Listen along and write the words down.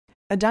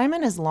A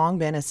diamond has long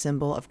been a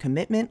symbol of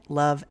commitment,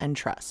 love, and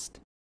trust.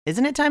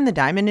 Isn't it time the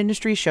diamond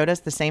industry showed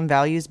us the same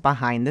values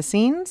behind the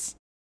scenes?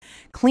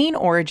 Clean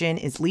Origin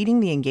is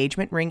leading the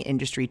engagement ring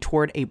industry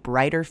toward a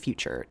brighter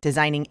future,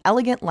 designing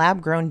elegant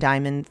lab-grown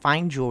diamond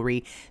fine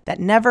jewelry that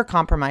never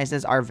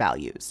compromises our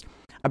values.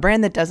 A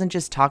brand that doesn't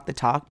just talk the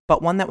talk,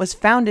 but one that was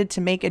founded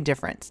to make a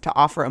difference, to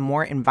offer a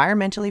more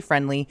environmentally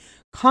friendly,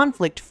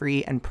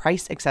 conflict-free, and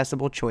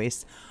price-accessible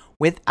choice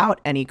without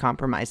any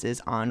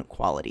compromises on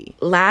quality.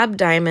 Lab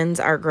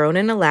diamonds are grown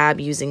in a lab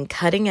using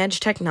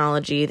cutting-edge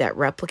technology that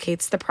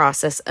replicates the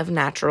process of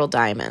natural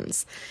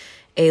diamonds.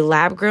 A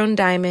lab-grown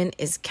diamond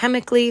is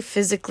chemically,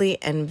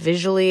 physically, and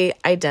visually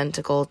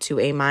identical to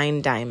a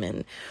mined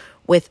diamond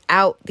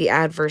without the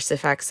adverse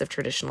effects of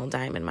traditional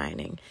diamond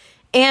mining.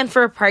 And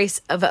for a price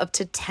of up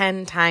to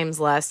 10 times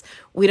less,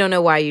 we don't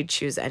know why you'd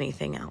choose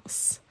anything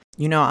else.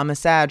 You know, I'm a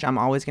Sag. I'm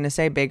always going to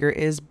say bigger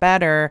is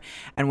better.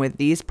 And with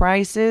these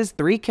prices,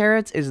 3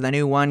 carats is the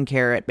new 1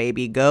 carat,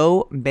 baby.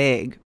 Go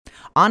big.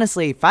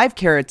 Honestly, 5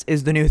 carats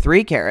is the new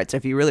 3 carats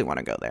if you really want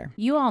to go there.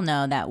 You all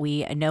know that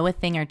we know a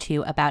thing or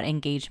two about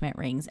engagement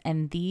rings,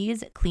 and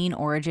these Clean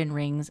Origin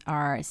rings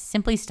are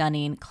simply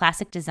stunning,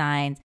 classic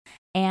designs,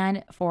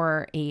 and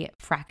for a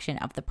fraction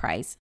of the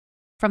price.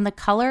 From the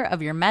color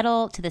of your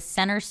metal to the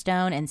center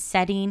stone and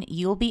setting,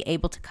 you'll be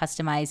able to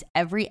customize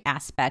every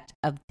aspect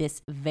of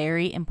this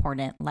very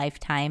important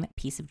lifetime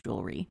piece of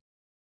jewelry.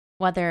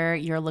 Whether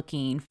you're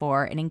looking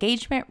for an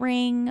engagement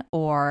ring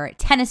or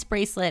tennis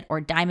bracelet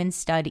or diamond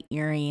stud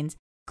earrings,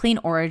 Clean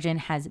Origin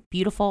has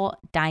beautiful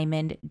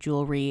diamond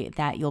jewelry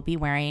that you'll be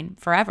wearing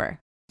forever.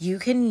 You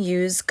can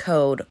use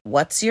code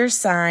What's Your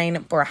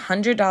Sign for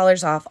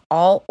 $100 off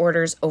all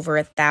orders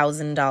over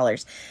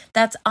 $1,000.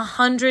 That's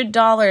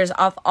 $100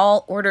 off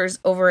all orders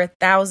over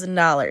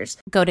 $1,000.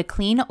 Go to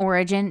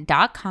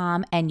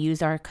cleanorigin.com and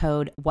use our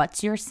code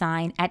What's Your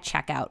Sign at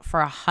checkout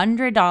for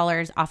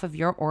 $100 off of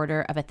your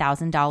order of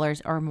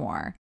 $1,000 or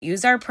more.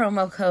 Use our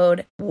promo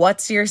code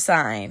What's Your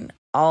Sign,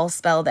 all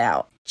spelled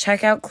out.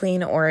 Check out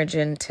Clean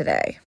Origin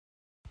today.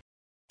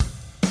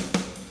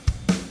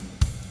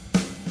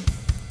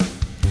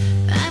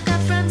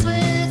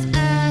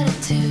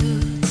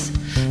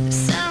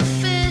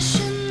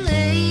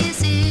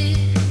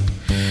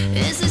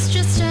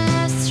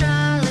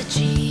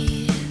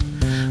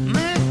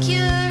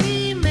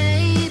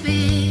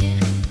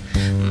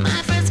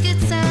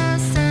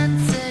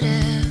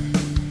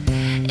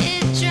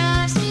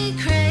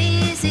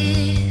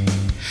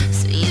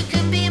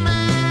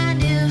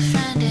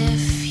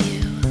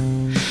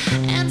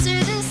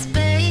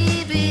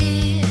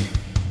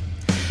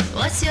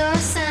 What's your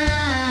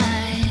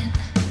sign?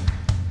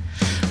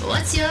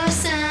 What's your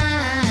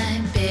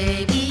sign,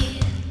 baby?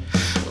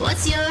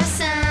 What's your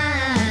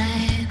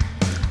sign?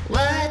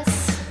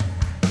 What's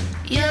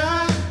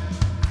your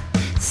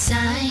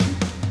sign?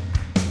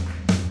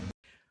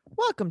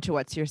 Welcome to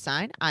What's Your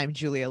Sign? I'm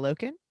Julia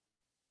Loken.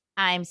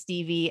 I'm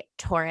Stevie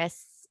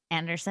Taurus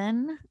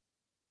Anderson.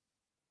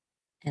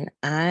 And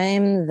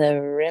I'm the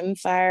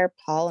Rimfire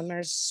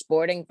Polymers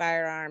sporting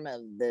firearm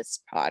of this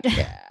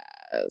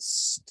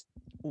podcast.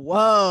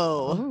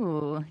 Whoa.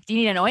 Ooh, do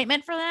you need an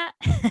ointment for that?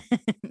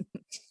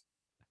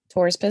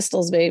 Taurus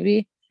pistols,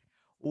 baby.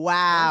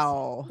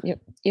 Wow.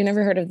 You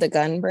never heard of the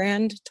gun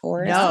brand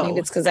Taurus? No, Maybe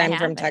it's because I'm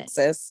from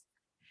Texas.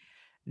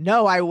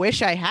 No, I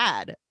wish I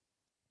had.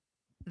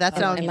 That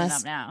sounds.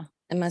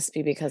 It must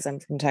be because I'm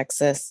from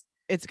Texas.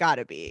 It's got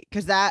to be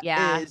because that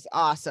is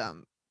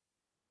awesome.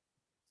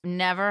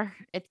 Never.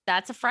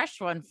 That's a fresh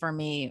one for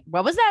me.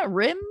 What was that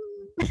rim?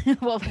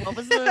 what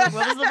was the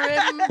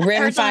rim?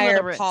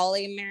 Rimfire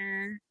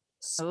polymer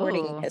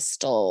sporting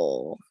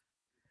pistol.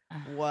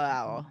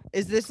 Wow.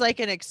 Is this like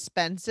an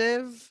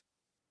expensive?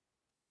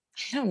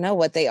 I don't know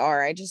what they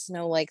are. I just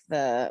know it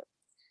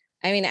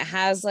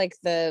has like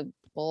the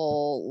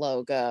bull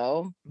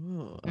logo.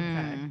 Ooh,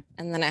 okay.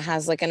 And then it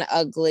has like an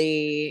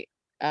ugly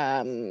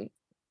font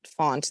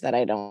that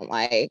I don't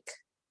like.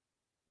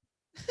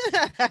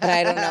 But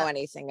I don't know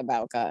anything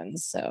about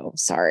guns, so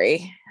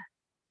sorry.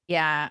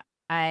 Yeah,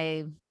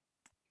 I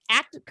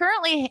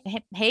currently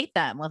hate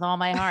them with all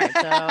my heart.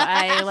 So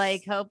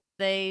I hope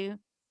they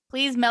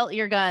please melt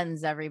your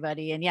guns,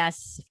 everybody. And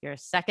yes, if you're a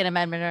Second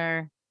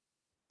Amendmenter,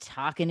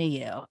 talking to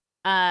you.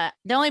 The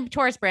only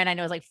Taurus brand I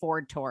know is like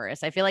Ford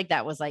Taurus. I feel like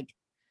that was like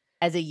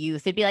as a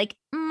youth, it'd be like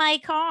my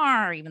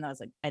car, even though I was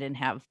like I didn't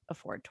have a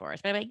Ford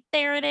Taurus, but I'm like,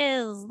 there it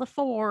is, the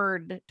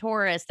Ford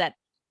Taurus, that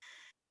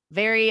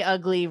very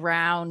ugly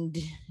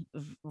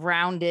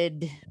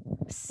rounded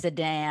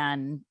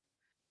sedan.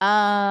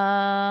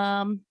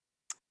 How's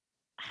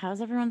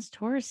everyone's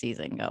Taurus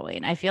season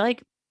going? I feel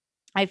like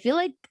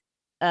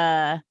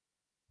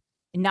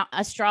not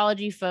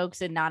astrology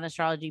folks and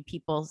non-astrology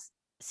people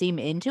seem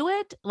into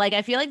it. Like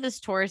I feel like this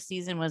Taurus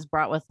season was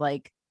brought with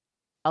like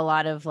a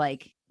lot of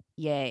like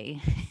yay.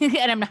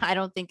 And I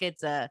don't think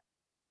it's a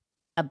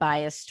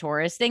biased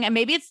Taurus thing. And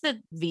maybe it's the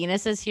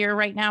Venus is here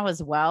right now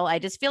as well. I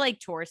just feel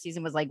like Taurus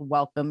season was like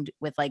welcomed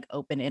with like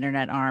open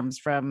internet arms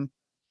from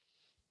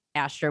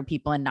astro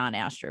people and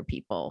non-astro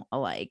people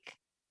alike.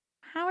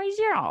 How is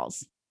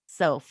y'all's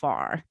so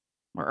far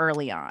or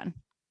early on?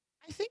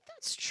 I think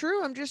that's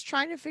true. I'm just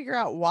trying to figure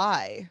out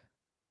why.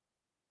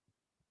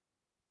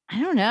 I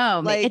don't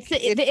know. Like, It's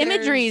if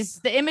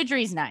the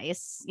imagery's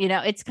nice. You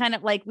know, it's kind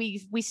of like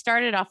we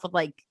started off with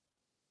like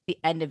the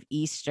end of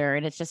Easter,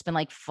 and it's just been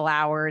like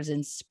flowers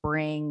and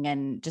spring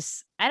and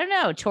just I don't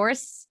know.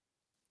 Taurus,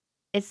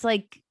 it's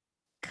like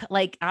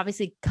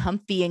obviously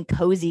comfy and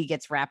cozy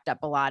gets wrapped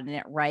up a lot in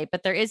it, right?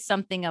 But there is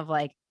something of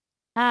like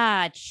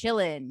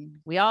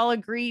chilling. We all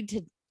agreed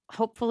to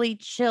hopefully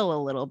chill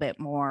a little bit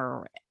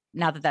more.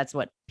 Not that that's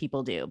what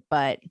people do,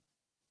 but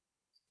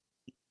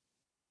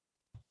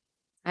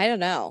I don't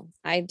know.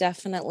 I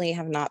definitely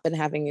have not been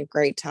having a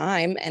great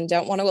time and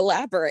don't want to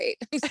elaborate.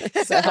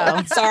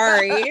 So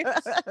sorry.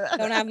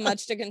 Don't have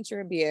much to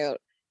contribute.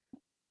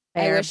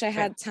 I wish I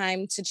had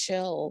time to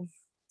chill.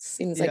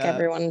 Seems like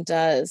everyone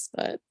does,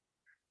 but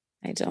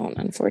I don't,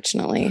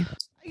 unfortunately.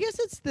 I guess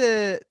it's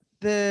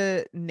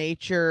the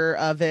nature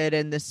of it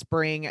and the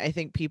spring. I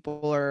think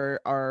people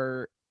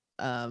are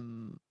I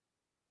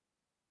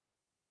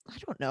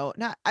don't know.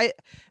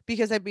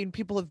 Because I mean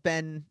people have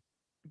been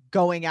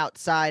going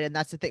outside and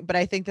that's the thing, but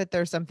I think that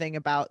there's something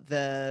about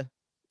I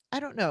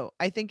don't know.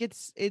 I think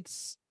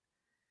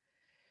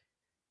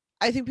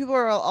I think people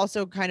are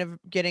also kind of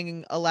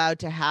getting allowed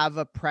to have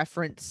a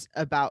preference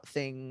about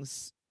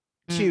things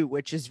too,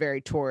 which is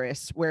very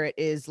Taurus, where it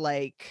is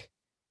like,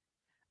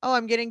 oh,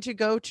 I'm getting to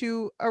go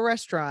to a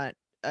restaurant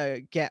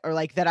or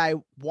like that I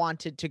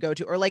wanted to go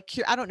to, or like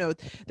I don't know.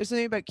 There's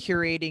something about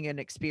curating an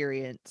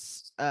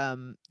experience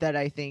that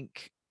I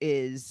think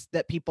is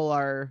that people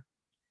are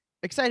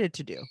excited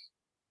to do.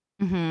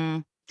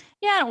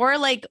 Yeah, or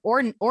like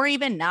or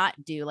even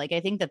not do. Like I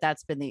think that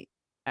that's been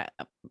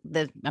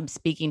the I'm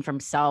speaking from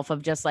self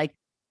of just like,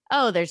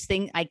 oh, there's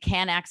things I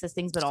can access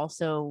things, but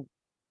also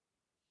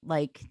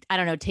like I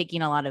don't know,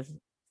 taking a lot of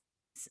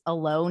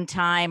alone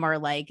time or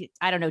like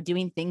I don't know,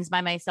 doing things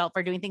by myself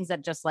or doing things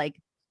that just like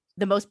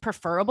the most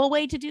preferable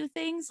way to do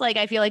things. Like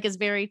I feel like is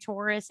very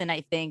Taurus, and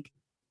I think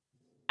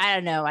I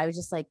don't know. I was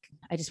just like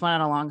I just went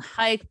on a long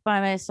hike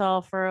by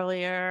myself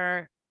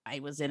earlier. I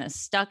was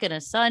stuck in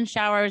a sun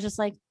shower. I was just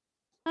like,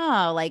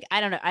 oh, like I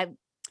don't know.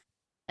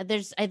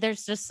 There's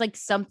just like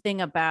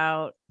something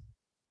about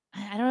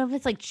I don't know if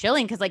it's like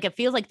chilling because like it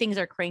feels like things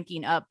are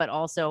cranking up, but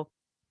also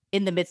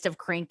in the midst of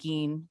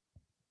cranking,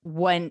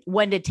 when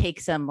to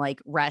take some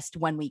like rest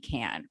when we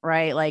can,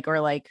 right? Like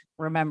or like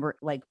remember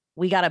like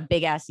we got a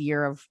big ass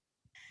year of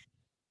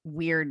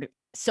weird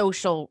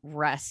social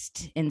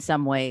rest in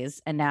some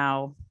ways, and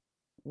now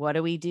what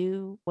do we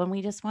do when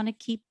we just want to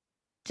keep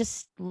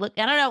just look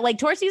I don't know like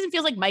Taurus season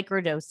feels like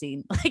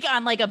microdosing like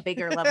on like a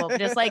bigger level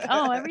just like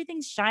oh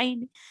everything's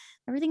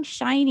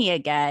shiny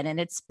again and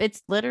it's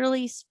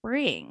literally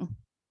spring.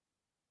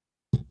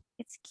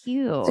 It's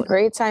cute. It's a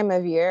great time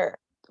of year.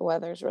 The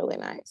weather's really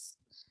nice.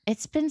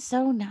 It's been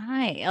so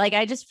nice. Like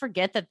I just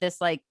forget that this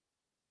like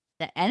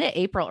the end of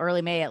April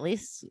early May at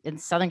least in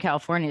Southern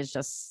California is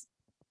just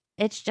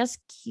it's just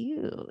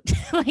cute.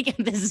 Like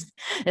this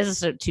is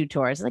so too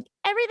Taurus. Like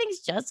everything's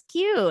just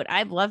cute.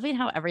 I'm loving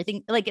how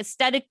everything like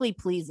aesthetically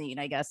pleasing,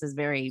 I guess, is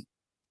very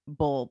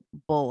bull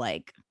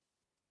like.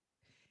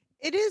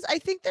 It is. I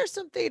think there's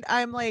something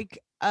I'm like,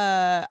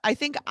 I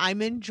think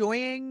I'm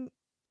enjoying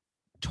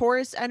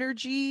Taurus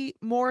energy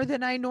more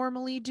than I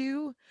normally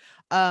do.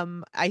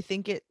 I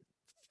think it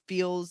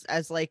feels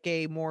as like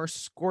a more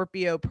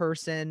Scorpio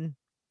person.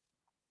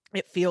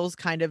 It feels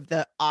kind of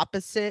the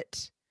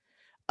opposite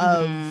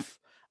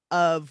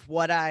of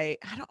what I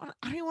don't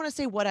even want to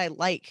say what I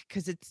like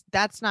because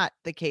that's not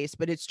the case,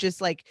 but it's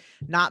just like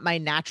not my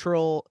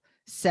natural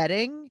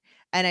setting.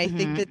 And I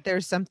think that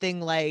there's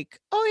something like,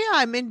 oh yeah,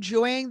 I'm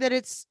enjoying that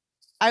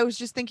I was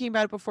just thinking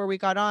about it before we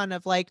got on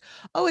of like,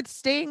 oh, it's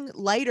staying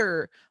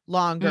lighter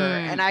longer.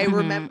 And I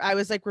remember I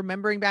was like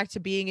remembering back to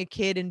being a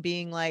kid and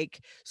being like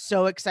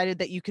so excited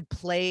that you could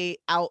play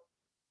out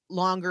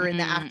longer in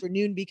the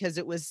afternoon because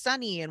it was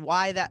sunny, and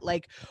why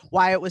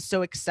it was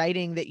so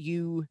exciting that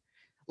you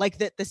like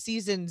that the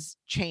seasons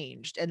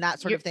changed and that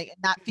sort of thing.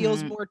 And that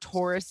feels more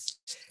Taurus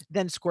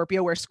than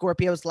Scorpio, where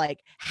Scorpio's like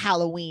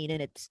Halloween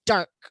and it's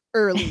dark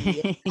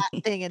early and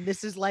that thing. And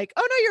this is like,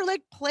 oh no, you're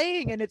like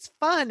playing and it's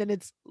fun and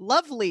it's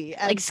lovely.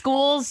 And like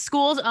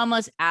school's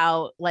almost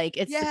out. Like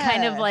it's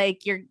kind of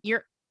like your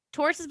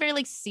Taurus is very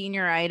like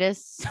senioritis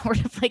sort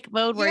of like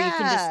mode where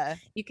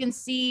you can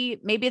see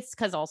maybe it's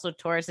because also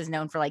Taurus is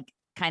known for like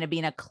kind of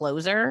being a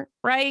closer,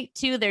 right?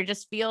 Too. There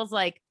just feels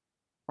like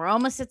we're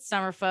almost at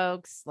summer,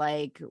 folks.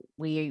 Like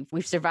we've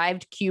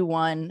survived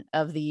Q1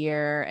 of the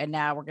year, and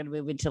now we're going to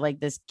move into like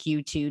this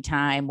Q2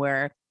 time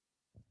where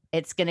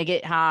it's going to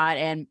get hot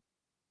and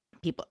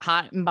people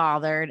hot and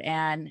bothered.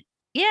 And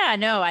yeah,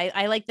 no,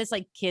 I like this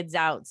like kids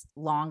out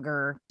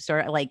longer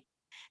sort of like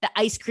the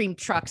ice cream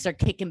trucks are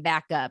kicking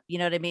back up. You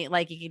know what I mean?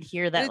 Like you can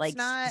hear that like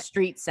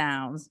street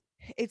sounds.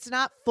 It's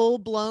not full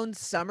blown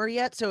summer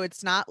yet, so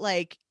it's not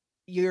like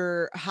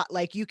you're hot,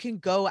 like you can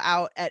go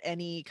out at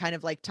any kind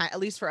of like time, at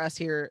least for us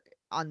here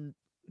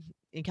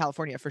in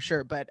California for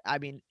sure, but I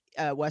mean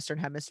Western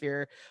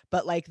hemisphere,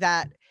 but like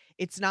that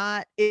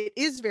it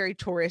is very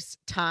Taurus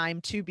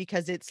time too,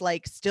 because it's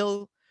like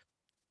still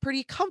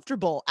pretty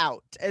comfortable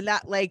out, and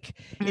that like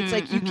it's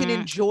like you can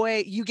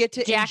enjoy, you get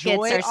to Jackets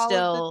enjoy are all of the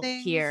still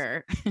things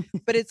here.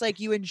 but it's like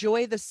you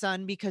enjoy the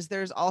sun because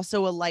there's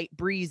also a light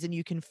breeze, and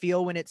you can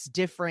feel when it's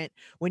different.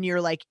 When you're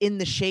like in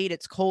the shade,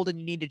 it's cold and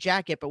you need a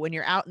jacket, but when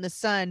you're out in the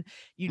sun,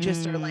 you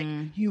just are like,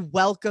 you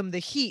welcome the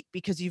heat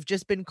because you've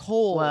just been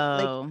cold.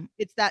 Like Whoa.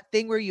 it's that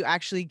thing where you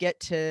actually get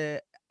to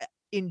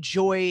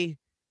enjoy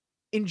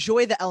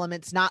the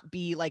elements, not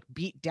be like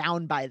beat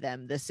down by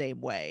them the same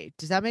way.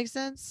 Does that make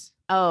sense?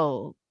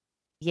 Oh,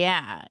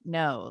 yeah.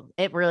 No,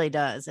 it really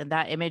does. And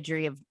that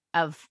imagery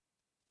of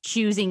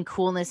choosing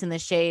coolness in the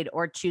shade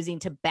or choosing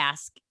to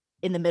bask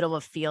in the middle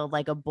of a field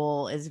like a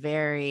bull is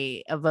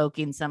very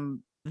evoking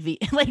some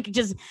like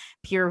just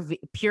pure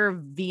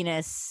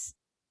Venus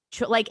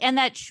like, and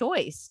that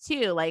choice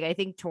too. Like I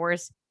think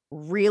Taurus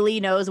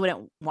really knows when it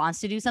wants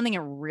to do something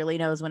and really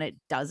knows when it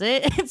does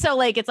it. And so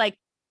like it's like,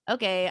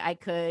 okay, I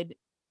could,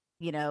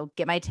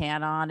 get my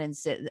tan on and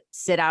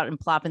sit out and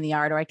plop in the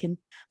yard, or I can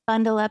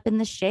bundle up in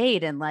the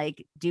shade and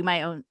like do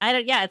my own.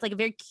 It's like a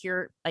very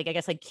like I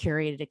guess like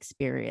curated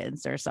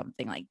experience or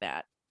something like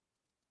that.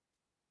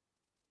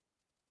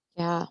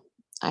 Yeah.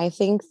 I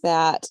think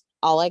that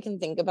all I can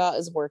think about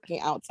is working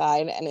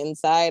outside and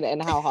inside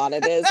and how hot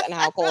it is and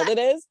how cold it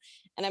is.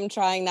 And I'm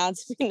trying not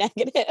to be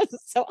negative.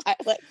 So I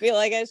feel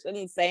like I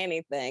shouldn't say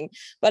anything,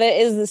 but it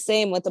is the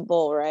same with the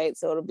bull, right?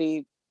 So it'll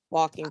be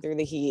walking through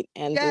the heat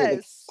and through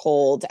the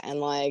cold, and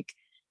like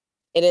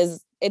it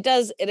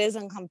is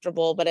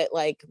uncomfortable, but it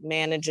like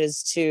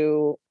manages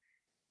to,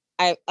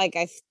 I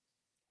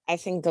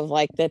think of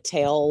like the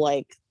tail,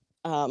 like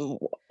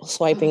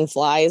swiping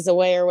flies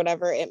away or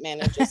whatever. It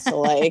manages to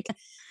like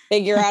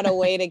figure out a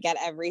way to get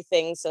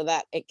everything so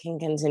that it can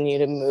continue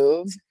to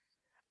move.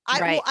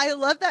 I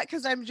love that,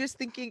 because I'm just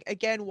thinking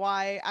again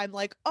why I'm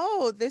like,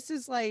 oh, this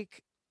is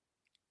like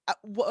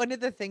one of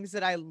the things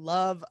that I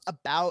love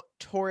about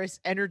Taurus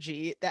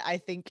energy that I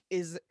think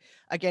is,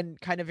 again,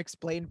 kind of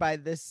explained by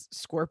this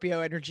Scorpio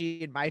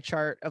energy in my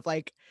chart of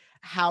like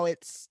how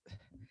it's,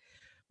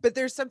 but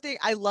there's something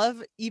I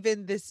love,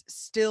 even this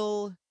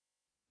still,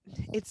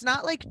 it's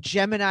not like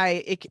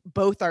Gemini,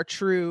 both are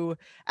true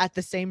at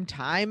the same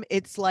time.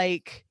 It's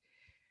like,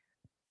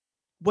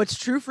 what's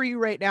true for you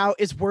right now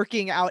is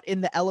working out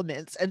in the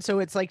elements. And so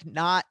it's like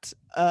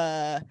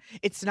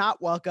it's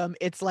not welcome.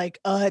 It's like,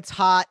 it's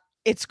hot,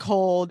 it's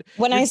cold.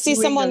 When I see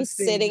someone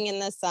sitting in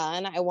the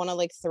sun, I want to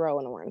like throw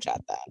an orange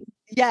at them.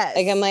 Yes.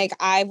 Like I'm like,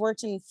 I've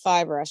worked in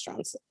 5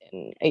 restaurants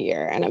in a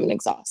year and I'm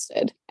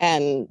exhausted.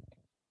 And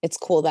it's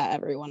cool that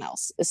everyone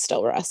else is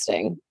still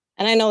resting.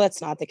 And I know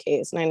that's not the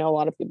case. And I know a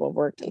lot of people have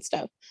worked and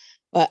stuff.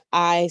 But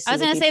I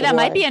was going to say that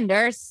might be a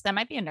nurse. That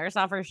might be a nurse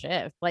off her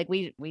shift. Like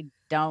we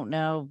don't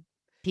know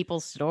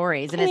people's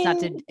stories, and it's not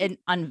to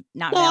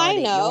not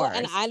validate yours.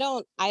 And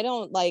I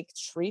don't like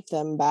treat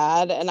them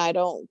bad, and I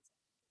don't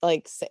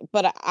like say,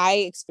 but I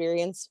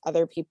experience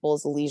other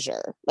people's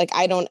leisure. Like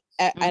I don't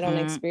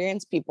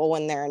experience people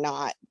when they're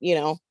not,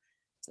 so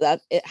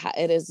that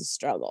it is a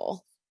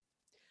struggle.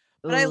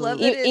 But I love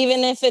that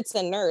even if it's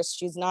a nurse,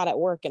 she's not at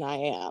work and I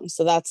am.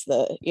 So that's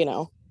the,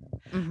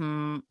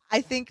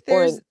 I think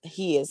or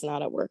he is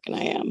not at work and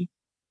I am.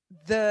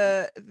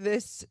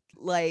 This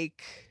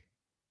like,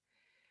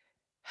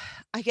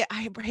 I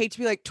hate to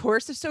be like,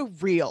 Taurus is so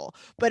real,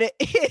 but it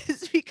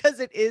is, because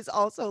it is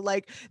also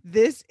like,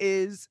 this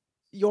is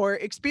your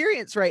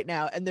experience right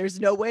now, and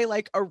there's no way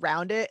like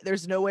around it.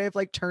 There's no way of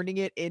like turning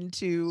it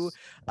into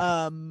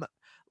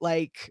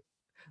like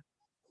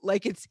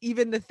it's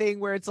even the thing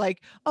where it's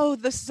like, oh,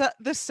 the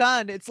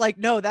sun, it's like,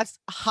 no, that's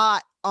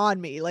hot on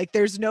me. Like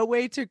there's no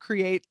way to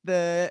create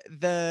the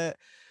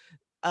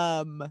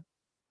I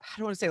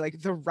don't want to say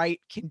like the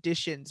right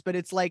conditions, but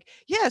it's like,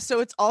 yeah, so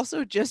it's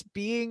also just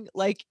being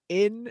like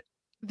in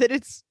that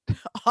it's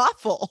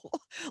awful.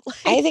 Like,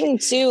 I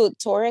think too,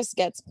 Taurus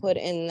gets put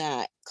in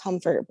that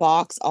comfort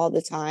box all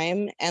the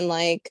time. And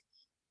like,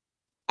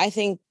 I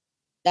think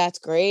that's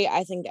great.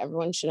 I think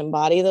everyone should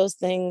embody those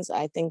things.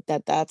 I think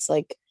that that's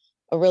like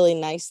a really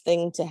nice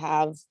thing to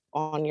have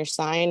on your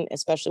sign,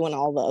 especially when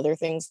all the other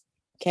things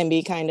can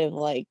be kind of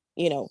like,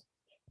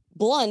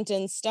 blunt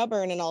and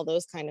stubborn and all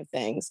those kind of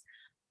things.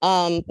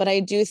 But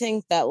I do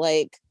think that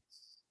like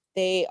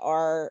they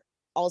are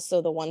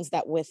also the ones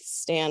that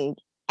withstand.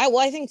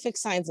 I think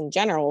fixed signs in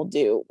general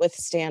do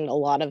withstand a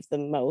lot of the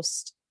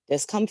most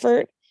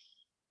discomfort.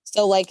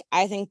 So like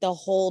I think they'll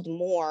hold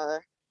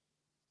more.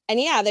 And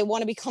yeah, they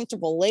want to be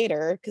comfortable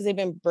later because they've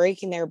been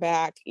breaking their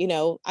back.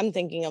 I'm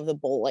thinking of the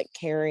bull like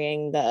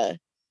carrying the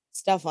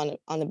stuff on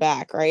the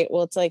back, right?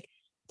 Well, it's like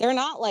they're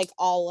not like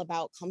all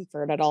about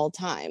comfort at all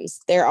times.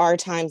 There are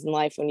times in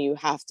life when you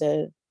have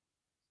to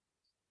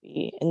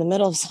be in the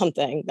middle of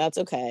something. That's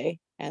okay.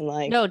 And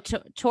like, no,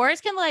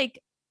 Taurus can like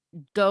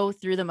go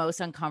through the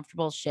most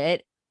uncomfortable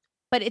shit,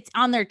 but it's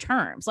on their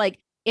terms. Like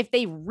if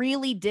they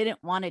really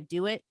didn't want to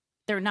do it,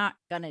 they're not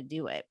gonna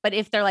do it. But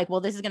if they're like,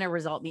 well, this is gonna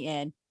result me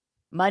in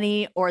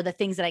money or the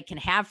things that I can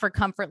have for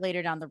comfort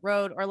later down the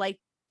road,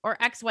 or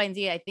X, Y, and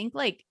Z,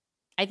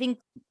 I I think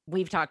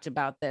we've talked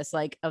about this,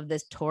 like, of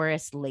this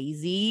Taurus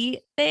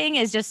lazy thing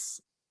is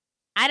just,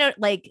 I don't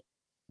like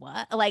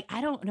what, like, I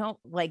don't know.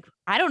 Like,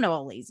 I don't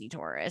know a lazy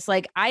Taurus.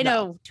 Like, I No.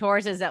 know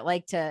Tauruses that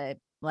like to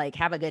like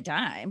have a good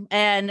time.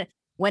 And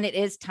when it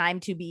is time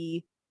to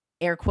be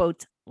air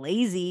quotes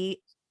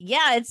lazy,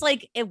 yeah, it's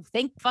like,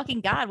 thank fucking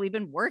God we've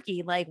been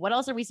working. Like, what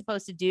else are we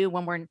supposed to do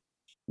when we're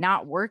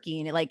not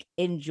working, like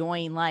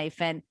enjoying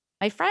life? And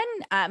my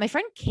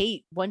friend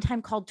Kate one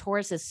time called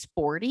Taurus as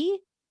sporty.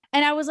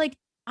 And I was like,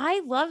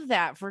 I love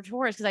that for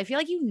Taurus, because I feel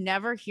like you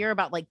never hear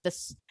about like the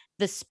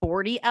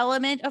sporty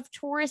element of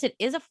Taurus. It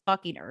is a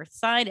fucking earth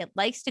sign. It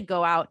likes to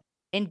go out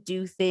and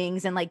do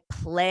things and like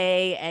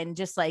play and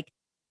just like,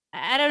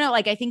 I don't know.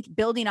 Like, I think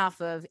building off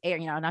of air,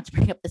 not to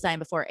bring up the sign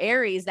before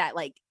Aries, that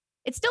like,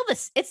 it's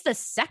the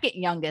second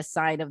youngest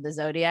sign of the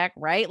zodiac,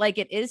 right? Like,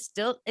 it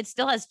still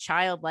has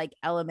childlike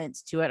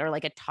elements to it, or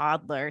like a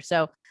toddler.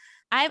 So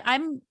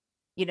I'm,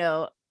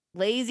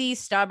 lazy,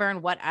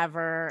 stubborn,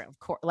 whatever. Of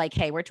course, like,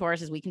 hey, we're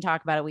Tauruses. We can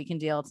talk about it. We can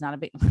deal. It's not a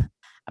big,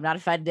 I'm not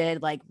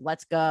offended. Like,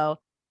 let's go.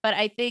 But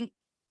I think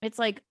it's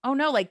like, oh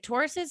no, like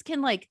Tauruses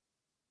can like,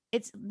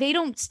 they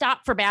don't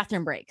stop for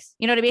bathroom breaks.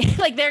 You know what I mean?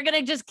 Like, they're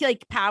gonna just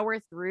like power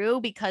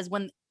through, because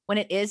when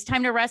it is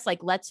time to rest,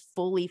 like, let's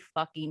fully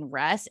fucking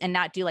rest and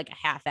not do like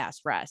a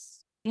half-ass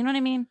rest. You know what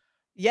I mean?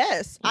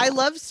 Yes, Yeah. I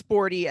love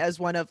sporty as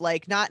one of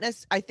like, not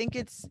I think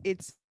it's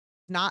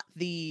not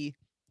the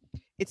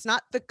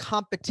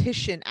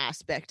competition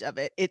aspect of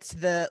it. It's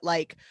the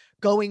like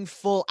going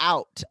full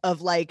out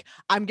of like,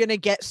 I'm gonna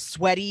get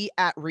sweaty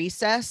at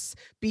recess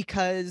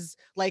because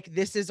like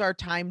this is our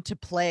time to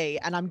play,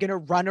 and I'm gonna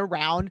run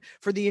around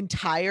for the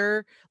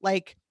entire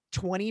like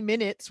 20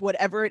 minutes,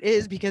 whatever it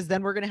is, because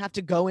then we're gonna have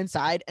to go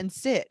inside and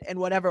sit and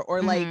whatever,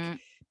 or like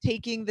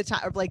taking the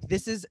time of like,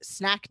 this is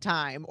snack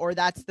time, or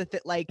that's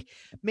like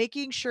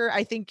making sure.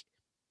 I think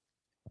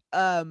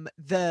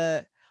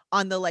the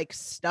on the like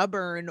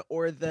stubborn,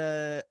 or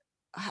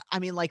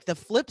like the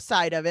flip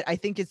side of it, I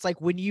think it's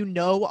like when you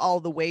know all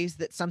the ways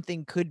that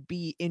something could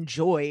be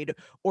enjoyed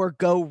or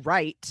go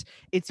right,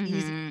 it's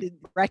easy to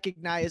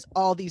recognize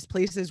all these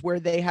places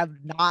where they have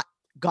not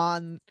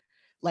gone,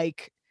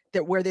 like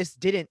that, where this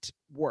didn't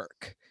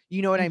work.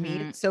 You know what I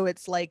mean? So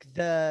it's like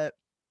the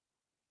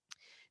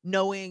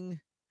knowing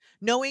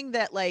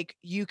that like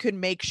you can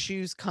make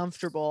shoes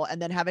comfortable,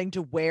 and then having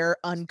to wear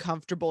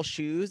uncomfortable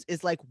shoes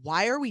is like,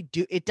 why are we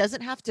it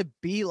doesn't have to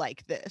be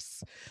like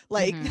this,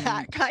 like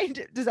that kind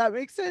of, does that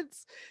make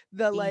sense?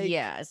 The like,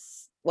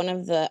 yes, one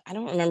of the, I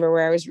don't remember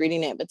where I was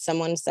reading it, but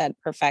someone said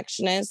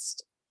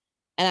perfectionist,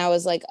 and I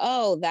was like,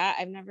 oh, that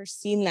I've never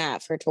seen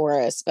that for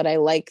Taurus, but I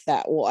like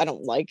that. Well, I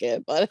don't like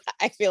it, but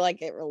I feel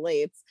like it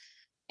relates.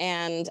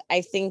 And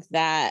I think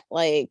that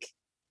like,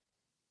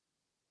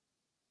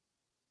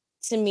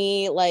 to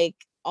me, like,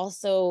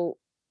 also,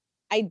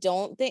 I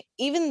don't think,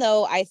 even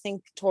though I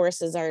think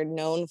Tauruses are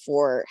known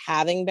for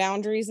having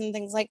boundaries and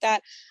things like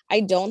that, I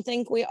don't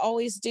think we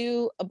always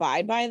do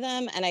abide by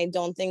them. And I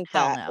don't think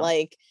Hell that no.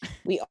 like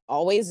we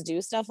always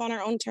do stuff on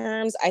our own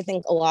terms. I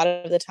think a lot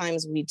of the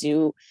times we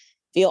do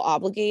feel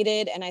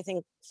obligated. And I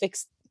think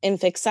fixed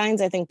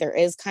signs, I think there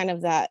is kind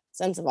of that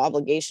sense of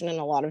obligation in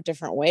a lot of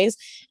different ways.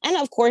 And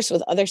of course,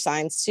 with other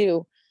signs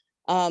too.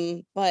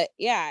 But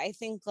yeah, I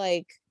think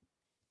like,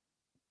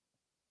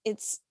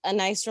 it's a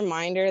nice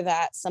reminder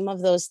that some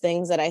of those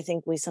things that I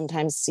think we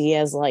sometimes see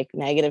as like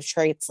negative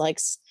traits, like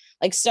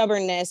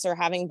stubbornness or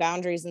having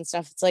boundaries and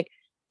stuff, it's like,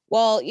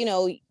 well,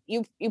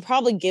 you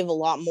probably give a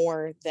lot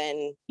more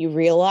than you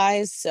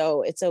realize.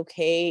 So it's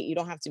okay. You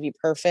don't have to be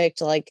perfect.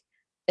 Like,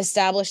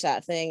 establish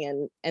that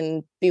thing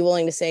and be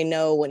willing to say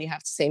no when you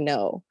have to say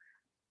no.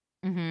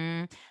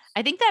 I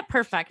think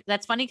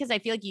that's funny, because I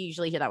feel like you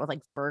usually hear that with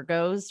like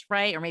Virgos,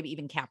 right? Or maybe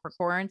even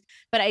Capricorns.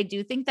 But I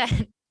do think that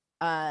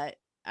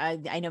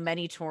I know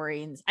many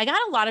Taurians. I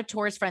got a lot of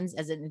Taurus friends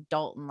as an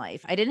adult in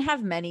life. I didn't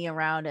have many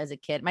around as a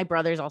kid. My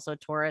brother's also a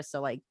Taurus,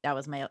 so like that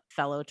was my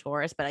fellow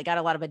Taurus, but I got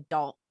a lot of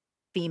adult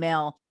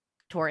female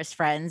Taurus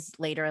friends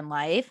later in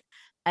life.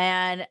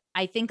 And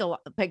I think a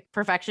lot like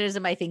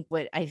perfectionism, I think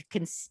I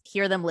can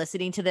hear them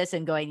listening to this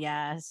and going,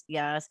 yes,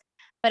 yes.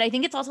 But I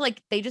think it's also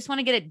like they just want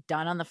to get it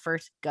done on the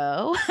first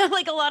go.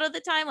 Like a lot of the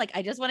time, like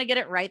I just want to get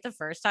it right the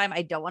first time.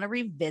 I don't want to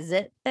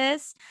revisit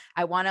this.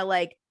 I want to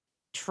like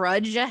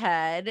trudge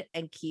ahead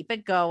and keep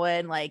it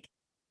going. Like,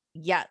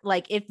 yeah,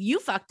 like if you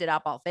fucked it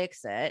up, I'll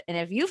fix it. And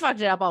if you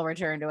fucked it up, I'll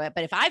return to it.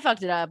 But if I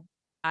fucked it up,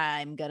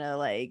 I'm gonna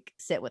like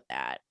sit with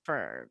that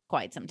for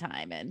quite some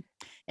time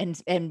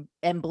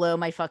and blow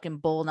my fucking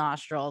bull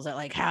nostrils at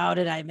like, how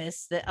did I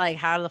miss that? Like,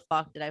 how the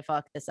fuck did I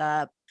fuck this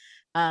up?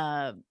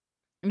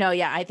 No,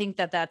 yeah, I think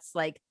that's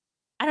like,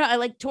 I don't know, I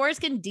like Taurus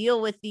can deal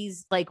with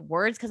these like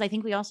words, because I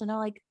think we also know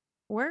like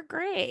we're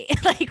great.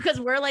 Like, because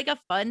we're like a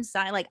fun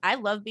sign. Like, I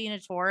love being a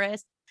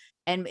Taurus.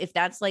 And if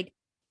that's like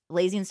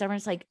lazy and stubborn,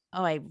 it's like,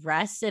 oh, I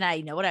rest and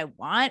I know what I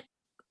want.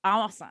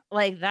 Awesome.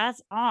 Like,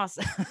 that's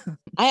awesome.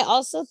 I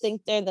also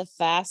think they're the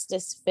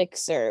fastest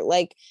fixer.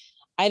 Like,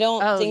 I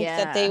don't think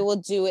that they will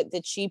do it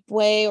the cheap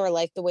way or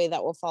like the way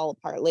that will fall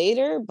apart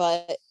later.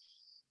 But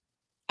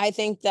I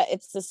think that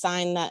it's the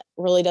sign that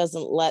really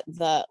doesn't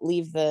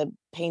leave the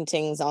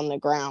paintings on the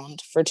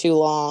ground for too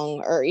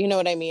long, or you know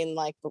what I mean?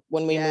 Like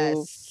when we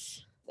move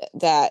Yes.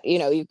 that,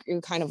 you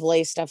kind of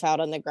lay stuff out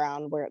on the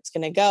ground where it's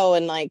going to go.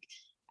 And like,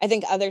 I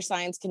think other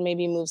signs can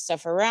maybe move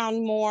stuff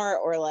around more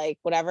or like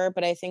whatever,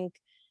 but I think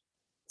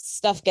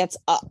stuff gets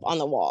up on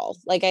the wall.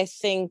 Like I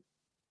think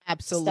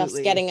stuff's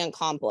Absolutely. getting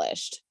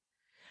accomplished.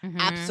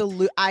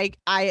 Absolutely.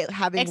 I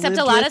having Except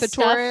lived a lot with of the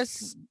stuff,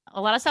 Taurus. a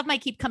lot of stuff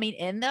might keep coming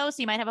in though, so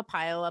you might have a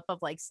pile up of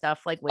like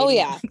stuff like Oh, waiting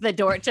yeah. at the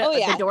door to Oh,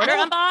 yeah. the door to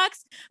No. unbox.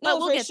 But No,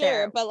 we'll for get sure.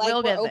 there. But like we'll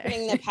we're get there.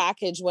 opening the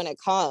package when it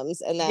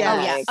comes, and then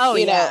Yes.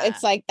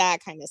 it's like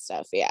that kind of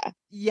stuff. Yeah.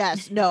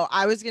 Yes. No,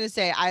 I was going to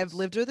say I have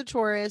lived with a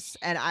Taurus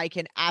and I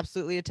can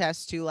absolutely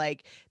attest to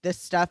like the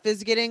stuff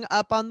is getting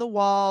up on the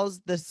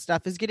walls, the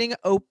stuff is getting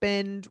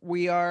opened.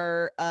 We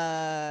are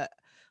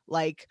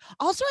like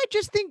also I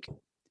just think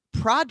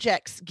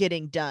projects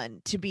getting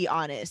done, to be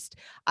honest.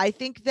 I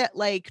think that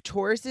like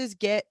Tauruses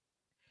get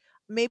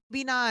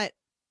maybe not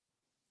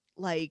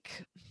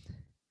like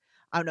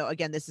I don't know,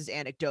 again, this is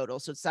anecdotal,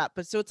 so it's not,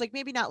 but so it's like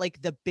maybe not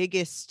like the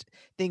biggest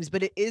things,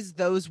 but it is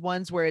those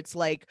ones where it's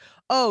like,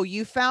 oh,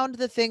 you found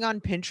the thing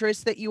on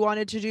Pinterest that you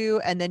wanted to do,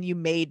 and then you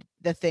made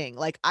the thing.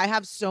 Like I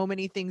have so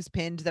many things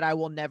pinned that I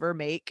will never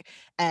make.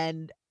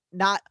 And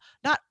not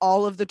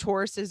all of the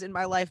Tauruses in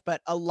my life, but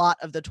a lot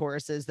of the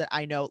Tauruses that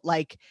I know,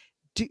 like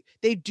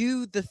they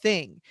do the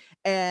thing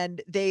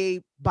and they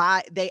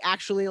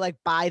actually like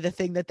buy the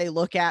thing that they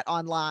look at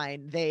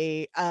online.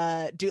 They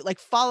do like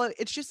follow,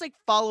 it's just like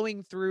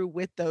following through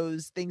with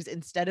those things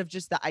instead of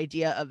just the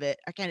idea of it.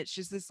 Again, it's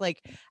just this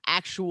like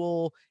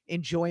actual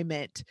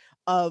enjoyment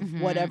of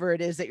whatever it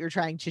is that you're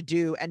trying to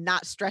do and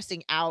not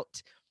stressing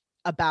out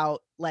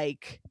about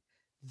like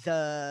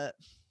the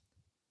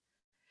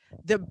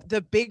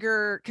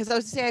bigger, because I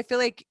was to say I feel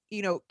like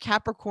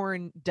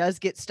Capricorn does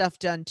get stuff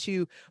done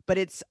too, but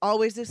it's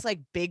always this like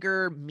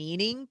bigger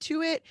meaning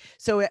to it.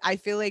 So I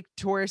feel like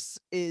Taurus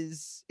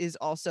is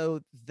also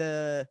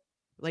the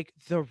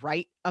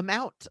right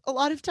amount a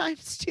lot of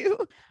times too.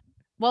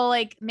 Well,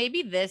 like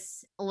maybe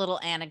this little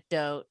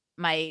anecdote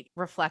might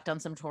reflect on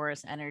some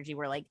Taurus energy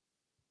where like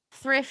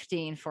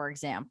thrifting, for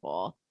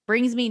example,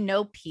 brings me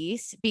no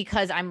peace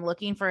because I'm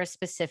looking for a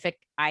specific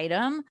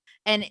item.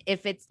 And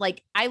if it's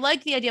like, I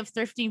like the idea of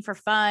thrifting for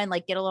fun,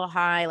 like get a little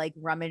high, like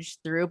rummage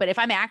through. But if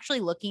I'm actually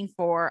looking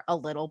for a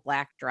little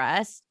black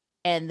dress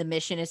and the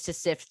mission is to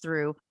sift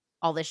through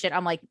all this shit,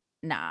 I'm like,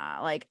 nah,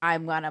 like I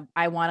want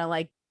to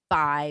like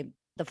buy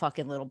the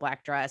fucking little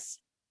black dress.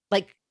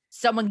 Like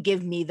someone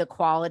give me the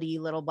quality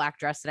little black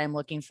dress that I'm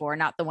looking for,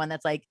 not the one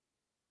that's like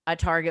a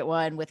Target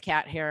one with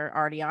cat hair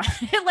already on.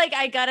 Like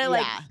I gotta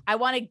like, I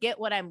want to get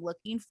what I'm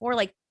looking for.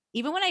 Like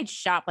even when I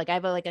shop, like I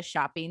have like a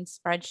shopping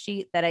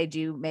spreadsheet that I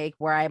do make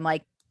where I'm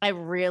like, I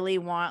really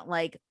want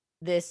like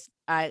this.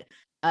 I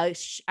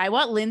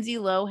want Lindsay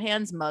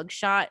Lohan's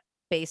mugshot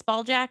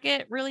baseball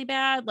jacket really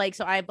bad. Like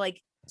so I like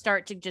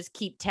start to just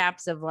keep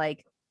tabs of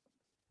like,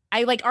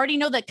 I like already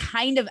know the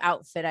kind of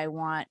outfit I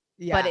want,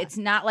 but it's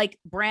not like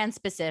brand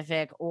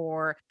specific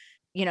or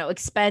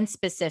expense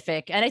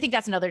specific. And I think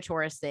that's another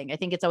Taurus thing. I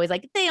think it's always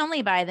like they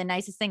only buy the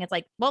nicest thing. It's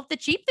like, well, if the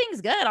cheap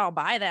thing's good, I'll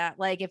buy that.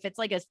 Like if it's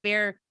like a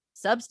fair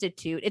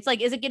substitute, it's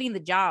like, is it getting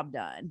the job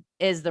done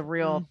is the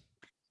real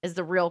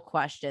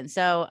question.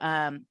 So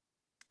I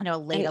know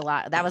late a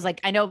lot. That was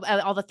like, I know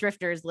all the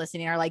thrifters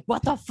listening are like,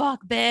 what the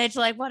fuck, bitch?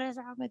 Like, what is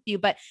wrong with you?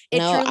 But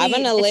it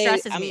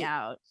stresses me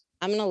out.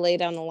 I'm going to lay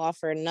down the law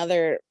for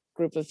another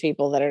group of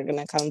people that are going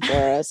to come for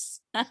us.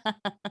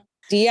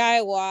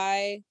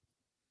 DIY.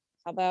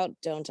 How about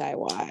don't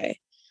DIY?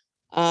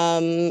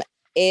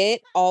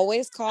 It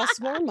always costs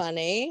more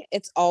money.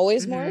 It's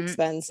always more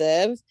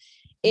expensive.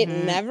 It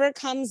never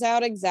comes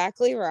out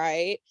exactly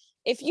right.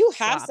 If you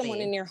have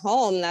someone in your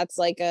home that's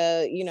like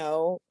a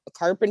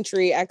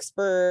carpentry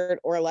expert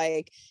or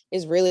like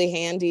is really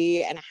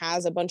handy and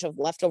has a bunch of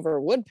leftover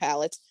wood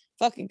pallets,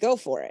 fucking go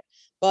for it.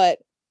 But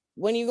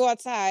when you go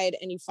outside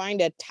and you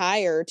find a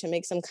tire to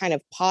make some kind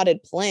of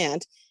potted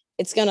plant,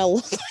 it's going to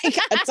look like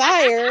a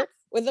tire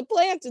with a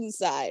plant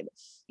inside.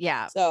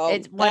 Yeah. So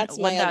that's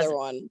my other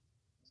one.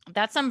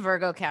 That's some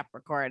Virgo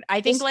Capricorn.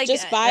 I think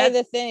just buy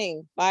the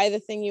thing. Buy the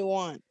thing you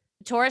want.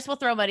 Taurus will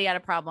throw money at a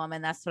problem,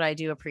 and that's what I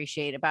do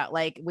appreciate about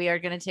like we are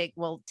gonna take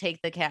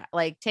the cab,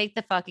 like take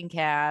the fucking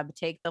cab,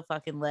 take the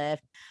fucking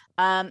lift.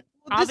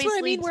 This is what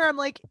I mean, where I'm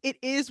like, it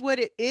is what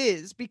it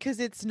is,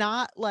 because it's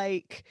not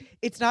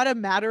a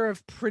matter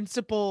of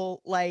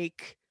principle.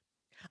 Like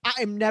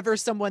I'm never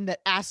someone that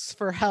asks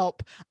for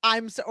help.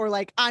 I'm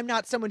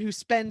not someone who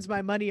spends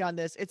my money on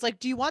this. It's like,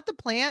 do you want the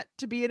plant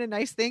to be in a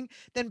nice thing?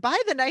 Then buy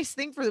the nice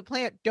thing for the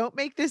plant. Don't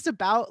make this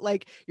about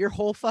like your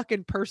whole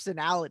fucking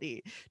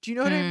personality. Do you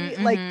know what I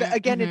mean? Like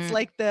it's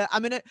like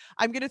I'm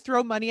going to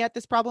throw money at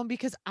this problem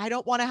because I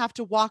don't want to have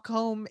to walk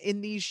home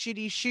in these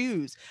shitty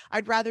shoes.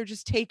 I'd rather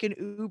just take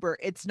an Uber.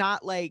 It's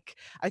not like,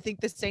 I think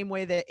the same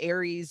way that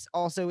Aries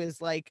also is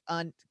like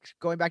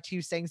going back to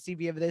you saying,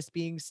 Stevie, of this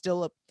being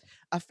still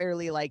a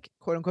fairly like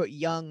quote unquote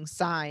young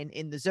sign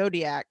in the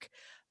zodiac.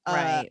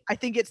 Right. I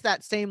think it's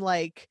that same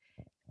like,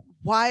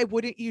 why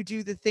wouldn't you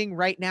do the thing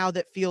right now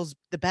that feels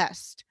the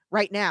best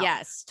right now?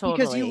 Yes,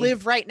 Because you totally.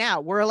 live right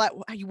now.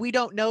 We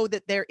don't know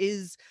that there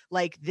is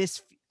like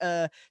this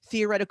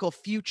theoretical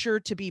future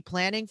to be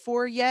planning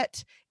for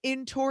yet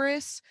in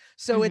Taurus.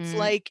 So it's Mhm.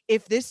 like,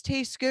 if this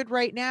tastes good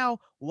right now,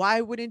 why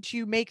wouldn't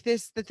you make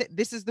this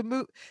this is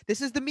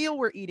the meal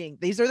we're eating.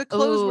 These are the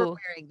clothes we're Ooh.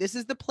 wearing. This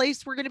is the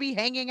place we're going to be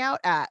hanging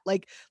out at.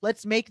 Like,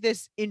 let's make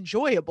this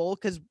enjoyable,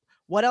 cuz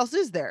what else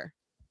is there?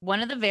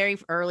 One of the very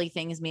early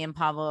things me and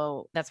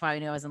Pablo, that's why I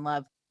knew I was in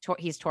love.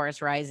 He's Taurus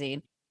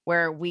rising,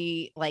 where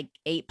we like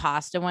ate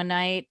pasta one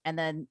night and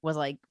then was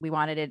like, we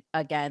wanted it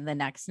again the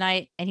next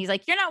night. And he's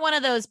like, you're not one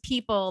of those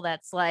people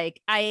that's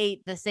like, I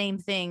ate the same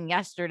thing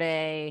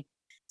yesterday,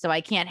 so I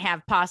can't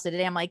have pasta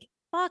today. I'm like,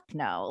 fuck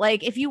no.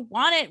 Like, if you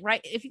want it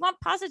right, if you want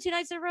pasta 2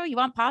 nights in a row, you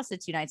want pasta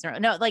 2 nights in a row.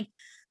 No, like,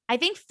 I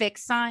think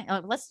fixed sign.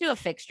 Let's do a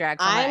fixed drag.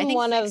 I I'm think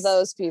one of fixed-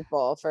 those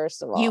people,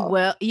 first of all. You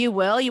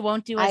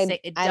won't do a I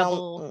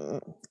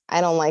double. I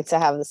don't like to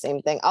have the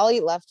same thing. I'll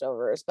eat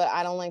leftovers, but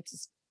I don't like to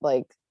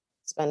like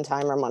spend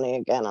time or money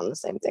again on the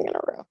same thing in a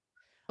row.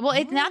 Well,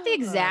 it's not the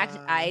exact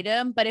Ah.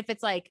 item, but if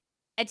it's like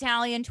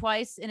Italian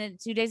twice in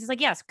 2 days, it's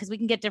like, yes, because we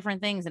can get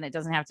different things and it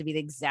doesn't have to be the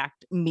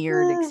exact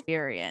mirrored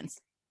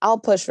experience. I'll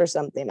push for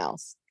something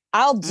else.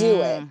 I'll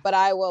do it, Mm. but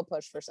I will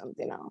push for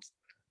something else.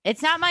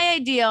 It's not my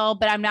ideal,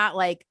 but I'm not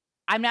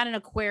an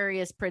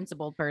Aquarius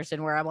principled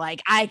person where I'm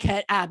like, I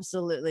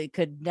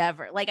could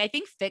never. Like, I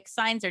think fixed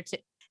signs are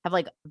have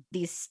like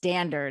these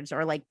standards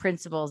or like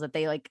principles that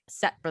they like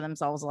set for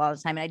themselves a lot of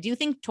the time. And I do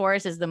think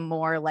Taurus is the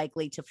more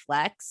likely to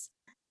flex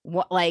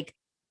like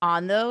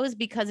on those,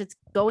 because it's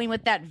going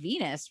with that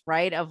Venus,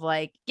 right? Of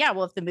like, yeah,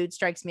 well, if the mood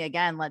strikes me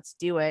again, let's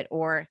do it.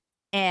 Or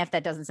if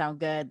that doesn't sound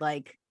good,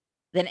 like,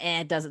 then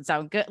it doesn't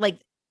sound good. Like,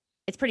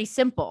 it's pretty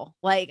simple.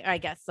 Like, I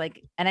guess,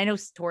 like, and I know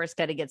Taurus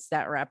kind of gets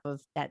that rep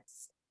of that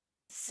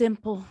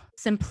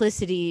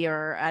simplicity,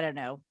 or I don't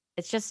know.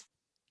 It's just,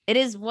 it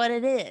is what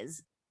it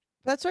is.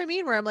 That's what I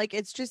mean, where I'm like,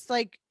 it's just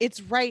like,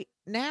 it's right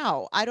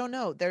now. I don't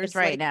know. There's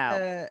right like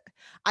now.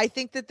 I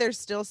think that there's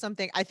still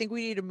something. I think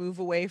we need to move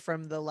away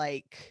from the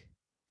like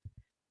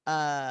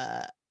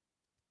uh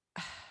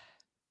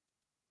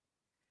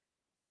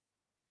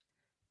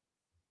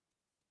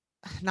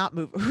not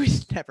move.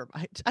 Never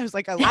mind. I was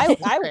like, I I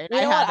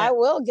had I it.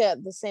 will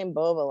get the same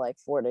boba like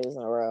 4 days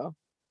in a row.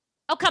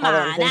 Oh, come Now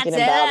that I'm on. That's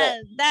thinking about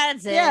it.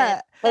 That's it.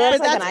 Yeah, But that's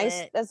like that's an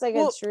ice. That's like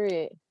well, a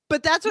treat.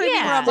 But that's what I mean,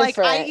 where I'm Yeah. like,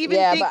 I Different. even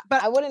yeah, think,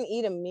 but I wouldn't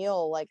eat a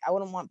meal. Like, I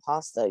wouldn't want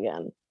pasta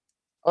again.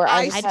 Or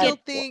I just still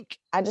had, think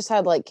I just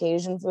had like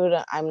Cajun food.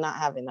 I'm not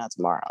having that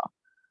tomorrow.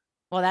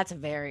 Well,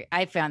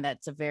 I found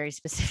that's a very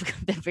specific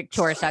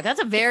Victoria stock.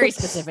 That's a very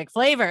specific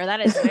flavor.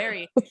 That's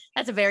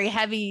a very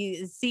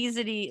heavy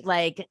seasoning.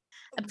 Like,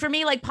 for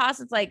me, like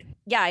pasta's like,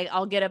 yeah,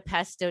 I'll get a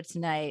pesto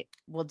tonight.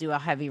 We'll do a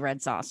heavy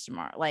red sauce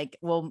tomorrow. Like,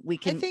 well, we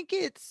I think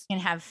can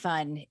have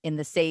fun in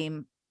the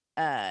same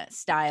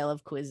style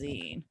of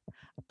cuisine.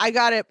 I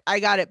got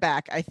it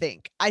back. I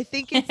think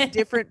it's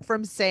different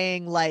from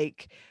saying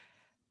like,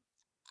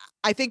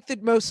 I think the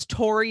most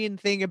Taurian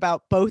thing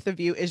about both of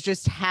you is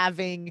just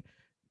having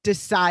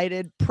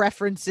decided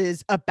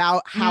preferences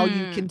about how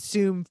you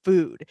consume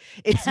food.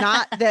 It's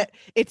not that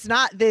it's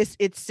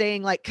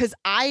saying like, because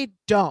I'm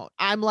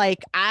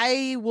like,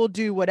 I will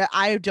do what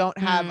I don't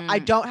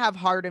have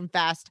hard and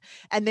fast,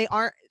 and they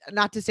aren't,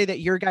 not to say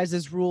that your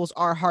guys' rules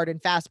are hard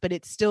and fast, but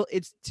it's to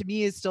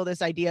me is still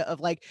this idea of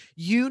like,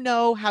 you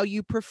know how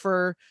you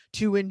prefer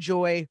to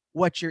enjoy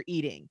what you're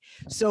eating.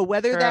 So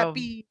whether that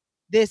be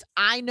this,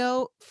 I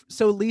know.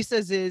 So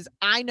Lisa's is,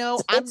 I know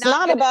it's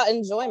not about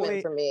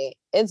enjoyment for me.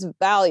 It's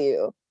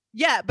value.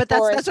 Yeah, but that's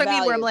what I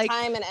mean. Where I'm like,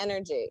 time and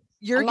energy.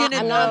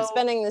 I'm not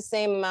spending the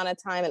same amount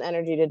of time and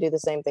energy to do the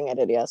same thing I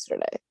did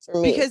yesterday. For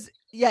me, because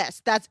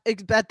yes, that's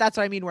what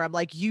I mean. Where I'm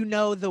like, you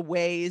know, the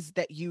ways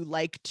that you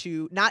like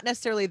to, not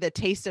necessarily the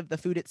taste of the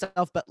food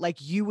itself, but like,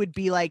 you would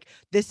be like,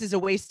 this is a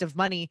waste of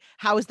money.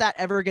 How is that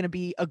ever going to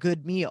be a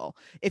good meal?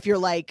 If you're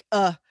like,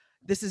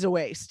 this is a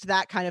waste,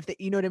 that kind of thing.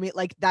 You know what I mean?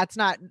 Like, that's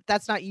not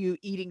you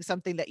eating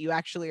something that you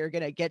actually are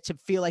going to get to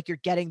feel like you're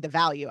getting the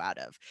value out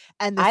of.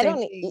 And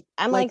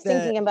I'm like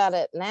thinking about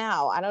it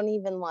now. I don't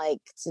even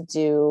like to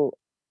do,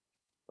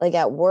 like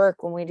at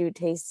work when we do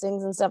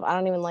tastings and stuff, I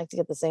don't even like to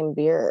get the same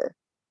beer.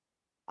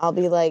 I'll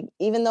be like,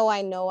 even though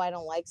I know I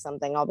don't like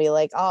something, I'll be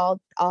like, I'll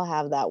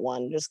have that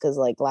one just because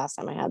like last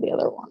time I had the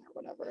other one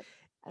or whatever.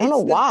 I don't know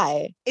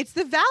why. It's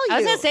the value. I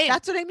was gonna say,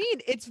 that's what I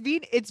mean.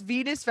 It's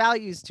Venus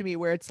values to me,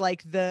 where it's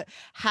like the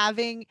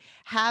having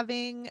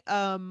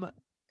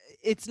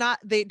it's not,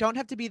 they don't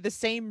have to be the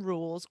same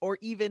rules or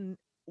even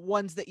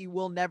ones that you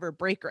will never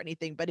break or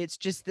anything, but it's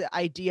just the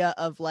idea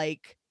of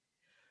like,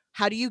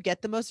 how do you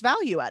get the most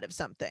value out of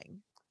something?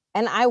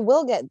 And I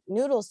will get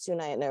noodles 2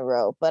 nights in a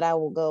row, but I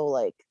will go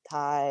like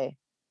Thai,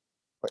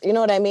 or, you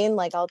know what I mean?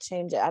 Like, I'll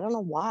change it. I don't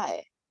know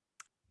why.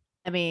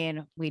 I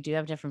mean, we do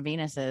have different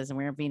Venuses and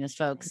we're Venus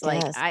folks.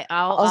 Yes. Like,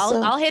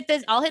 I'll hit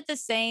the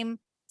same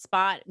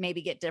spot,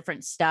 maybe get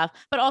different stuff.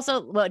 But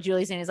also what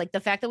Julie's saying is like the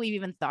fact that we've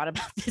even thought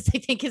about this, I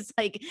think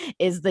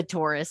is the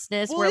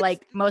touristness where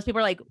like most people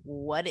are like,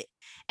 what?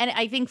 And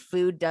I think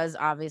food does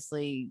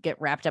obviously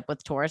get wrapped up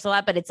with tourists a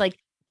lot, but it's like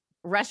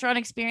restaurant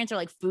experience or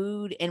like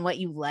food and what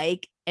you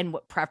like and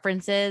what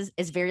preferences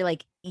is very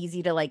like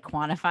easy to like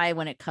quantify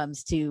when it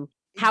comes to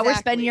how we're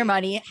spending your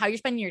money, how you're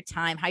spending your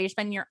time, how you're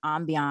spending your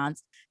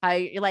ambiance, how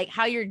you're like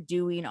how you're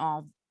doing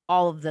all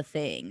of the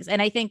things.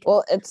 And I think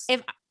it's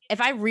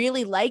if I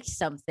really liked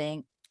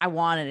something, I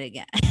want it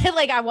again.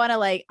 Like I want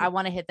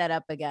to hit that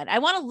up again. I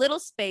want a little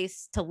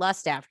space to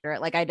lust after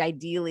it. Like I'd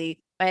ideally, if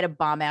I had a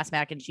bomb ass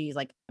mac and cheese,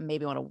 like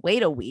maybe want to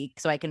wait a week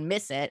so I can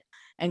miss it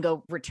and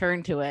go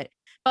return to it.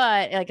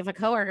 But like if a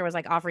coworker was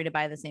like offering to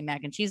buy the same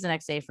mac and cheese the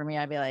next day for me,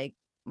 I'd be like,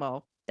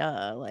 well,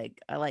 duh, like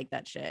I like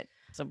that shit.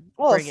 So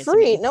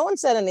free. No one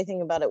said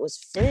anything about it was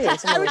free.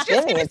 I was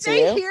just gonna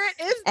say, here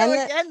it is though,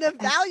 again, the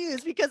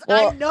values, because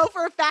I know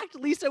for a fact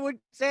Lisa would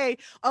say,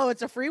 oh,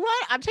 it's a free one,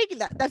 I'm taking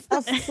that. That's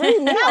the free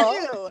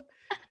meal.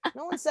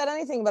 No one said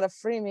anything about a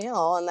free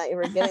meal and that you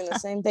were getting the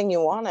same thing you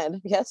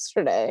wanted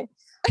yesterday.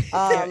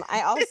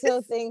 I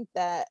also think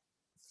that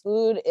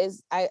food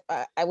is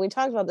we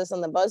talked about this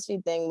on the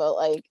BuzzFeed thing, but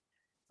like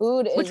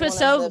food is which was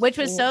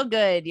so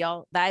good,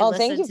 y'all.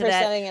 Thank you for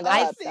setting it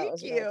up.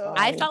 Thank you.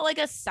 I felt like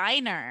a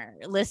signer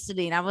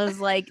listening. I was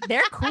like,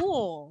 they're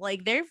cool.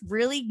 Like they're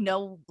really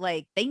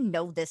like they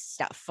know this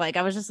stuff. Like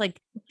I was just like,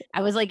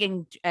 I was like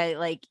in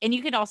like, and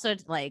you could also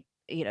like,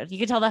 you know, you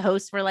could tell the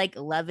hosts were like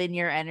loving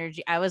your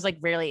energy. I was like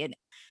really in.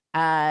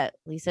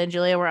 Lisa and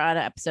Julia were on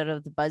an episode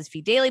of the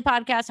BuzzFeed Daily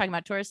podcast talking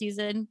about tourist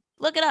season.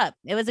 Look it up.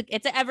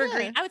 It's an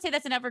evergreen. Yeah. I would say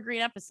that's an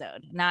evergreen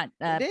episode, not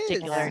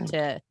particular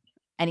to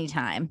any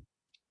time.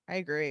 I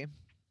agree.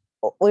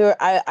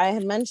 I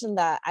had mentioned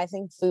that I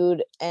think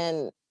food,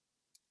 and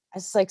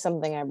it's like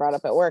something I brought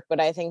up at work, but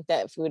I think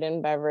that food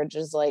and beverage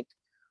is like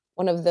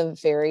one of the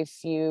very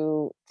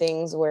few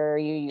things where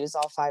you use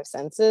all five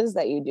senses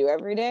that you do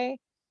every day.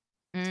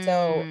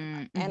 So,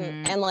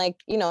 and like,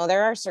 you know,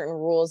 there are certain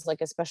rules, like,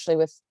 especially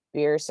with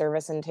beer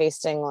service and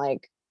tasting,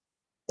 like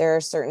there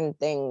are certain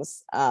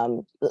things,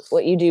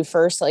 what you do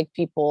first, like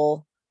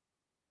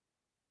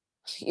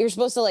you're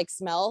supposed to like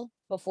smell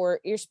before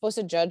you're supposed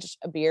to judge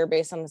a beer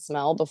based on the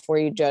smell before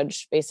you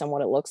judge based on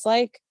what it looks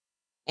like.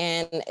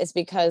 And it's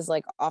because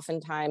like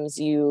oftentimes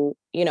you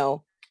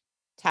know,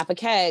 tap a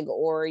keg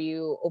or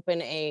you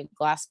open a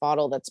glass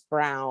bottle that's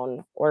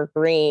brown or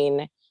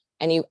green,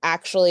 and you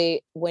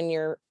actually, when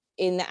you're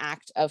in the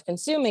act of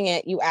consuming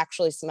it, you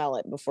actually smell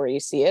it before you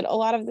see it a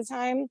lot of the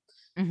time.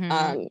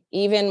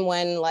 Even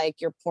when like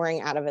you're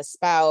pouring out of a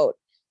spout,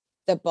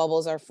 the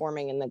bubbles are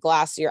forming in the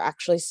glass, you're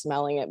actually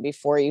smelling it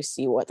before you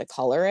see what the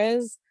color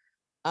is.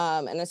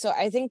 And so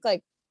I think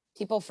like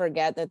people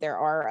forget that there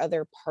are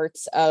other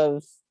parts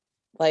of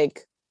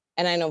like,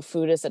 and I know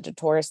food is such a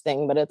tourist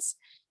thing, but it's,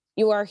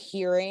 you are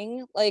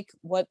hearing like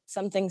what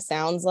something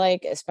sounds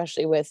like,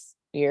 especially with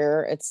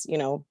beer. It's, you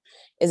know,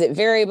 is it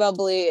very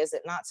bubbly? Is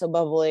it not so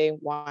bubbly?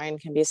 Wine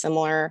can be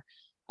similar.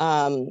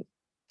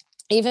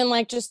 Even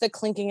like just the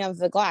clinking of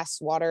the glass,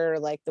 water,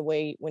 like the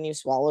way when you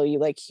swallow, you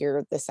like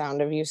hear the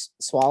sound of you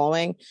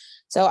swallowing.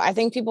 So I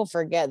think people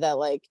forget that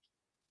like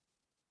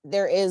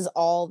there is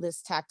all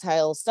this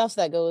tactile stuff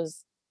that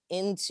goes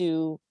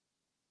into,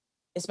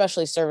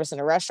 especially service in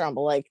a restaurant,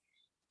 but like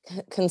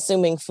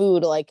consuming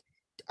food, like,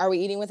 are we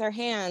eating with our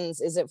hands?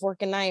 Is it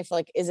fork and knife?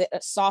 Like, is it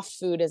a soft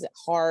food? Is it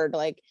hard?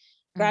 Like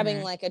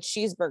grabbing like a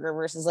cheeseburger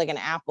versus like an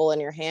apple in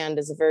your hand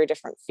is a very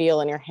different feel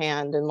in your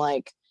hand. And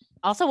like,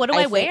 also, what do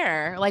I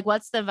wear? Like,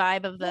 what's the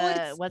vibe of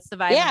the of the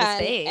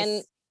space?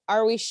 And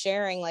are we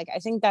sharing? Like, I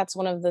think that's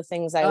one of the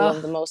things I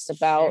love the most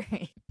about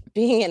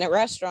being in a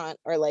restaurant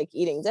or like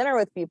eating dinner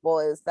with people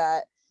is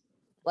that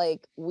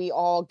like we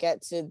all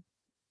get to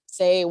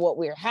say what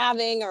we're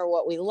having or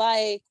what we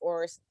like,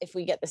 or if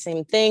we get the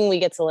same thing, we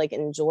get to like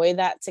enjoy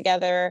that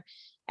together.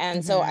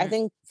 And so I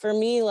think for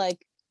me,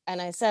 like, and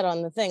I said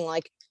on the thing,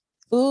 like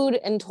food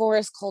and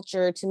tourist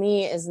culture to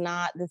me is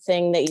not the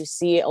thing that you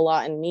see a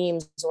lot in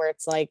memes where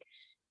it's like,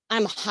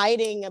 I'm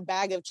hiding a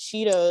bag of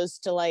Cheetos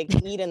to like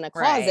eat in the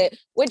closet,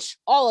 which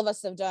all of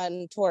us have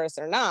done, tourists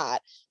or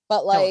not,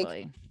 but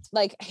like,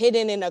 like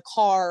hidden in a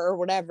car or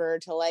whatever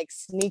to like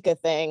sneak a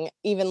thing.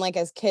 Even like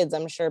as kids,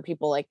 I'm sure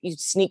people like you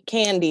sneak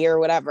candy or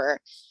whatever,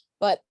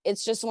 but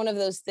it's just one of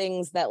those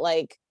things that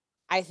like,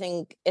 I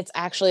think it's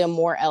actually a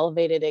more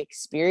elevated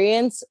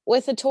experience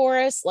with a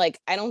tourist. Like,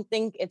 I don't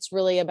think it's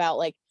really about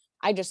like,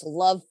 I just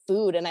love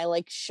food and I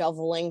like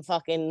shoveling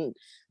fucking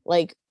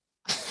like,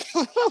 I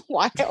don't know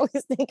why I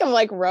always think of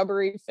like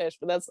rubbery fish,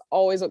 but that's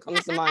always what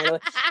comes to mind.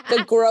 Like,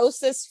 the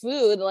grossest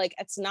food, like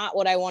it's not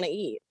what I want to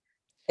eat.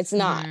 It's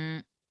not.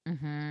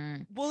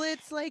 Well,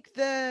 it's like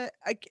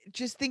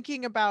just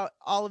thinking about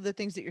all of the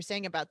things that you're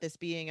saying about this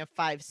being a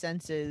five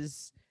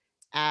senses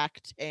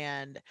act,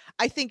 and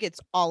I think it's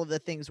all of the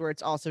things where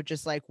it's also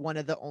just like one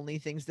of the only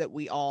things that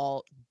we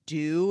all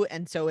do,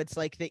 and so it's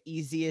like the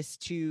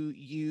easiest to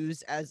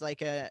use as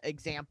like a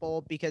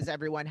example because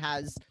everyone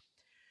has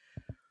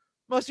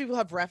most people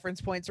have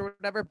reference points or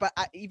whatever, but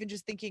even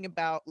just thinking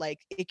about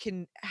like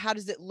how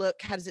does it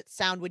look, how does it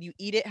sound when you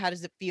eat it, how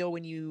does it feel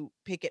when you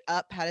pick it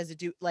up, how does it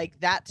do, like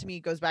that to me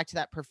goes back to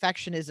that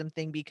perfectionism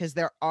thing, because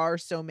there are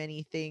so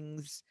many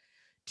things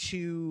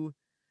to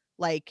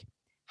like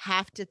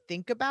have to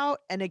think about.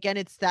 And again,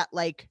 it's that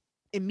like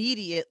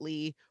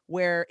immediately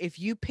where if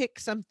you pick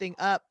something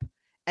up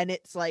and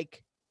it's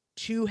like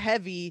too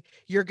heavy,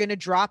 you're gonna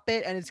drop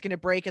it and it's gonna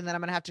break, and then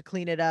I'm gonna have to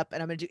clean it up,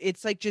 and I'm gonna do,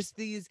 it's like just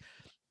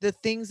the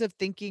things of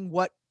thinking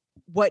what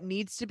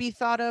needs to be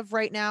thought of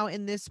right now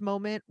in this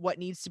moment, what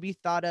needs to be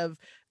thought of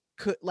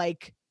could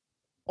like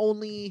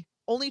only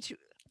to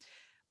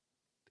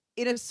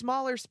in a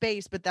smaller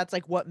space, but that's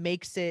like what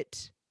makes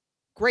it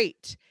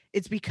great.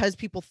 It's because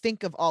people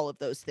think of all of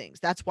those things.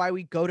 That's why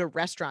we go to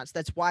restaurants.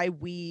 That's why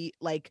we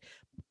like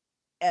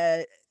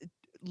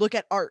look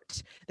at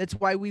art. That's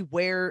why we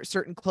wear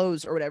certain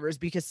clothes or whatever, is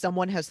because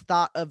someone has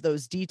thought of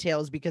those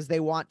details, because they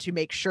want to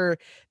make sure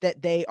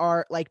that they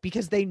are like,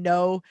 because they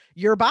know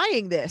you're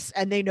buying this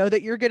and they know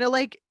that you're going to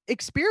like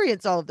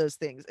experience all of those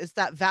things. It's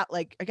that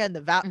like again,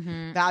 the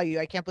value.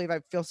 I can't believe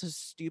I feel so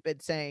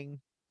stupid saying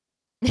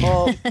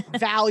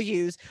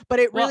values, but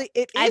it really,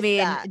 it is. I mean,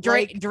 that,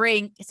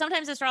 drink.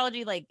 Sometimes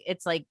astrology, like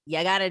it's like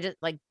you gotta just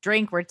like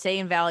drink. We're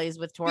saying values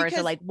with Taurus,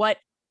 or like what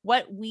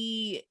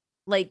we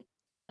like.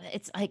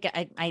 It's like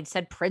I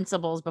said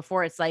principles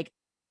before. It's like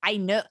I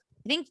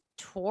think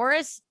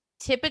Taurus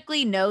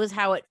typically knows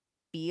how it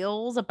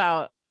feels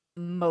about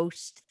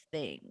most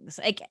things.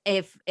 Like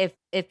if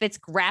it's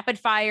rapid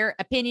fire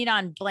opinion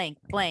on blank,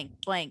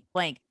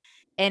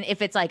 and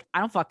if it's like I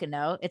don't fucking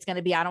know, it's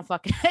gonna be I don't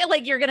fucking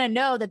like, you're gonna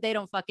know that they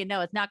don't fucking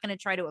know. It's not gonna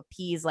try to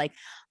appease like,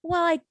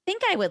 well, I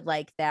think I would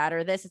like that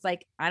or this. It's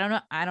like I don't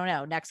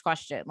know. Next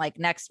question, like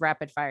next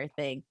rapid fire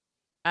thing.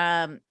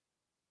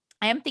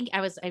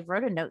 I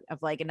wrote a note of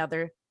like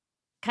another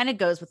kind of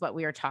goes with what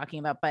we were talking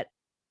about, but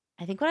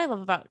I think what I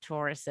love about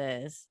Taurus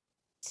is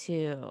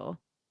too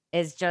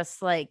is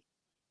just like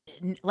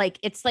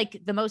it's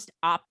like the most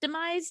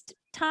optimized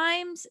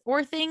times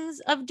or things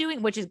of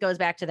doing, which goes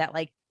back to that,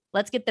 like,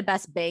 let's get the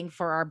best bang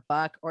for our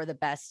buck, or the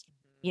best,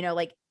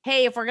 like,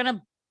 hey, if we're going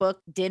to book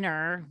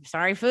dinner,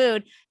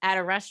 food at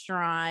a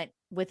restaurant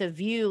with a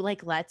view,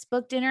 like let's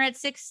book dinner at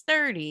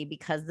 6:30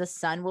 because the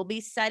sun will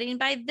be setting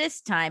by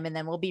this time, and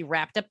then we'll be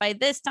wrapped up by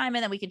this time,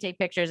 and then we can take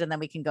pictures, and then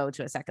we can go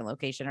to a second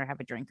location or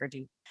have a drink or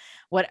do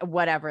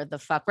whatever the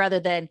fuck, rather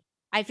than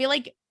I feel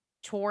like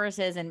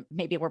Tauruses, and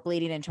maybe we're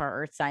bleeding into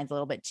our earth signs a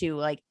little bit too,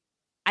 like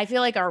I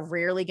feel like are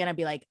rarely going to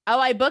be like, oh,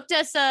 I booked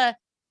us a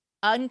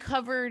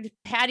uncovered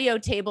patio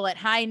table at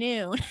high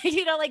noon.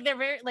 Like they're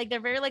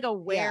very like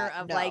aware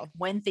of like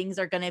when things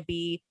are going to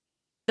be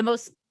the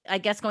most, I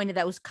guess, going to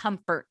those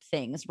comfort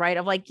things, right?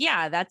 Of like,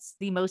 yeah, that's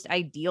the most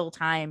ideal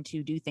time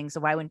to do things. So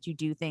why wouldn't you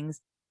do things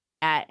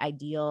at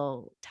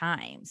ideal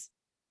times?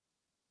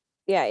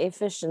 Yeah,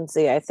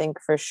 efficiency, I think,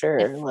 for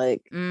sure.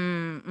 Like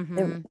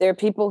there are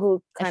people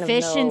who kind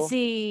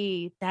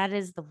efficiency, of know. That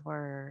is the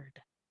word.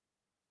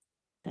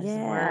 That is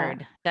the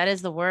word. That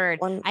is the word.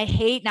 I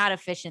hate not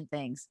efficient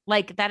things.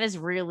 Like that is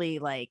really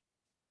like,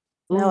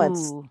 no,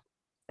 it's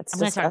I'm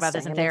going to talk about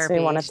this in therapy. Makes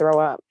me want to throw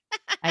up.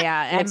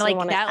 Yeah. I'm like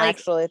that, like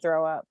actually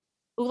throw up.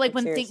 Ooh, like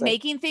when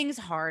making things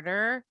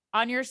harder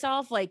on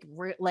yourself, like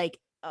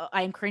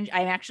I'm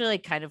actually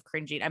like kind of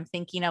cringing. I'm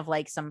thinking of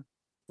like some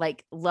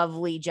like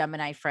lovely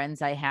Gemini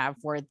friends I have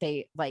where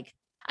they like,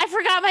 I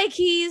forgot my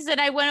keys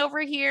and I went over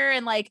here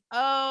and like,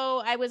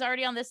 oh, I was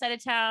already on this side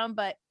of town,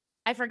 but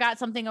I forgot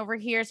something over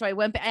here. So I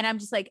went and I'm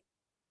just like,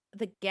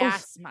 the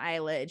gas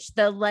mileage,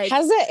 the like.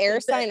 Has the air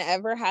sign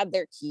ever had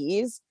their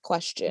keys?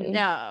 Question.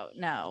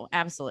 No,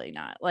 absolutely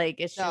not. Like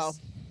it's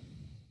just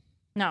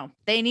no.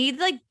 They need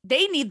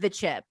the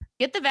chip.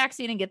 Get the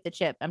vaccine and get the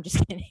chip. I'm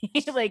just kidding.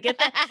 Like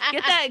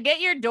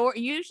get your door.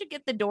 You should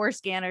get the door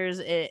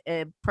scanners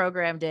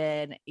programmed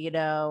in.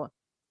 No,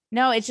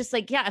 it's just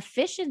like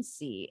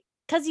efficiency,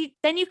 because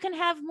then you can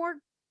have more,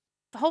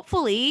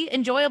 hopefully,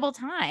 enjoyable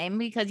time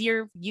because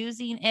you're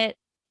using it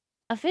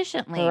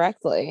efficiently,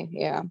 correctly.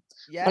 Yeah.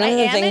 One of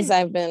the things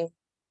I've been.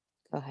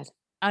 Go ahead.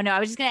 Oh no, I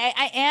was just gonna.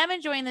 I am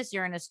enjoying this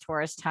Uranus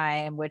Taurus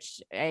time,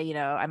 which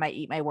I might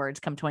eat my words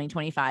come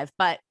 2025,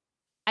 but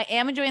I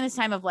am enjoying this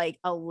time of like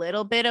a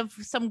little bit of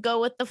some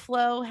go with the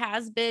flow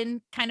has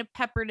been kind of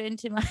peppered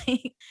into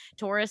my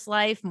Taurus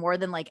life more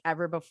than like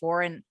ever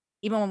before. And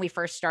even when we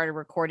first started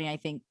recording, I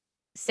think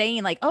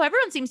saying like, oh,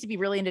 everyone seems to be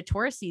really into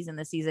Taurus season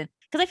this season,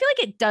 because I feel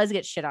like it does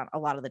get shit on a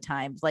lot of the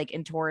times, like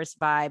in Taurus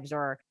vibes,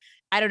 or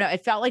I don't know.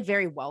 It felt like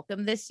very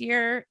welcome this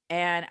year.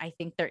 And I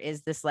think there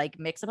is this like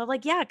mix up of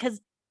like, yeah,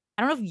 because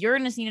I don't know if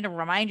Uranus needed to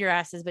remind your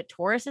asses, but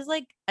Taurus is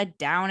like a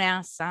down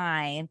ass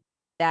sign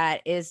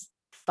that is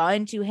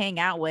fun to hang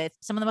out with.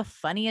 Some of the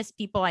funniest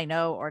people I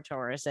know are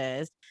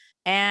Tauruses.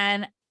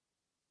 And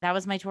that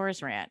was my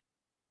Taurus rant.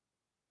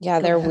 Yeah,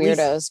 they're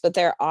weirdos, but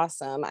they're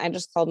awesome. I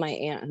just called my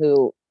aunt,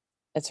 who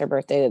it's her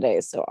birthday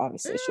today, so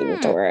obviously she's a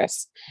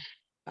Taurus.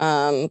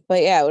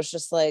 But yeah, it was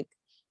just like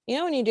you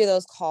know, when you do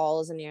those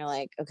calls and you're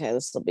like, okay,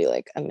 this will be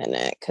like a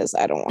minute because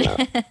I don't want to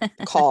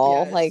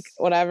call, like Yes.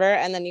 whatever.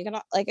 And then you can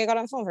like, I got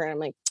on the phone for her and I'm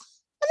like,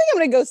 I think I'm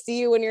gonna go see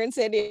you when you're in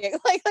San Diego.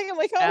 I'm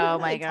like, oh, Oh we're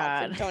my gonna talk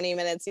for God. 20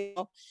 minutes. You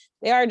know,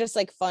 they are just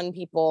like fun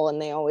people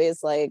and they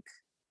always like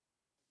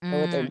know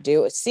what they're Mm.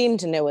 doing, seem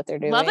to know what they're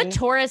doing. Love a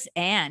Taurus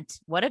aunt.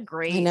 What a I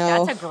great,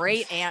 know. that's a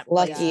great aunt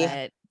Lucky.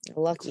 placement.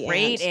 Lucky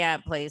Great aunt.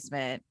 aunt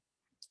placement.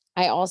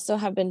 I also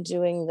have been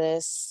doing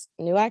this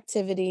new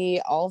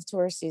activity all of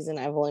tour season.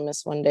 I've only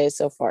missed one day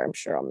so far. I'm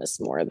sure I'll miss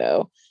more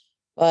though.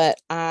 But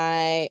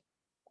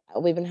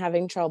we've been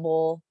having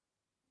trouble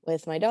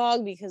with my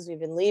dog because we've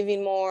been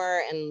leaving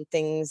more and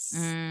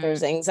things.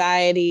 There's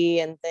anxiety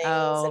and things,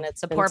 and Oh,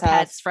 it's the been poor tough.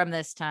 pets from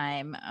this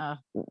time.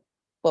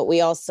 But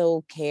we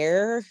also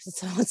care,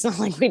 so it's not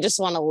like we just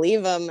want to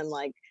leave them. And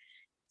like,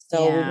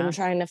 so we've Yeah. been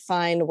trying to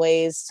find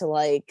ways to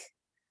like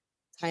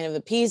kind of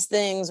appease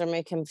things or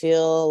make him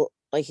feel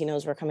like he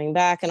knows we're coming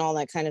back and all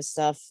that kind of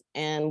stuff.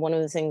 And one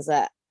of the things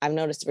that I've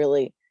noticed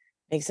really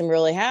makes him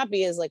really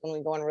happy is like when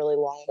we go on really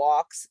long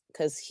walks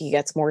because he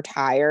gets more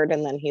tired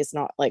and then he's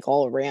not like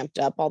all ramped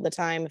up all the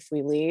time if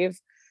we leave.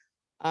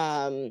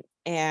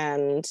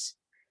 And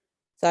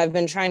so I've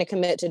been trying to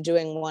commit to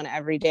doing one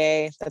every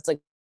day. That's like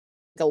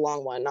a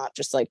long one, not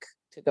just like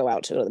to go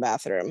out to go to the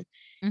bathroom.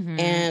 Mhm.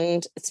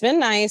 And it's been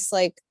nice.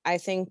 Like I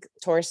think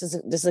Taurus is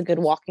this is a good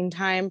walking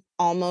time,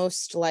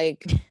 almost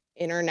like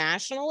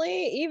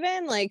internationally,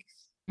 even like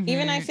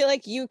even I Mhm. feel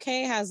like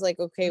UK has like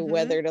okay Mhm.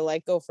 weather to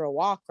like go for a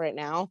walk right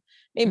now.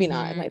 Maybe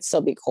not. It Mhm. might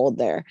still be cold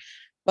there.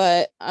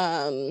 But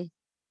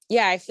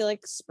yeah, I feel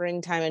like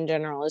springtime in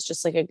general is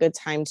just like a good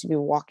time to be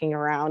walking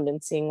around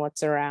and seeing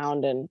what's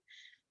around. And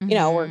you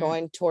know, we're Mhm.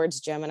 going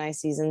towards Gemini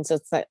season, so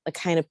it's like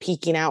kind of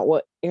peeking out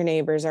what your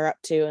neighbors are up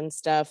to and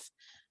stuff.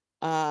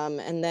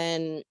 And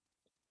then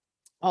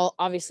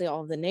obviously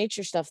all of the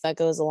nature stuff that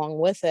goes along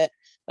with it.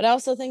 But I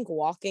also think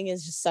walking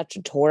is just such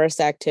a Taurus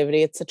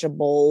activity. It's such a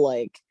bull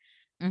like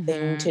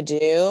thing to Mhm.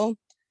 do.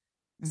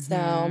 So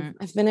Mhm.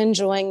 I've been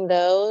enjoying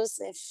those.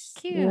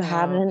 If you Cute.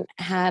 haven't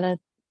had a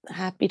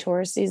happy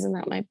Taurus season,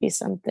 that might be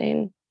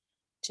something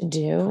to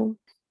do.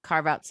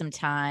 Carve out some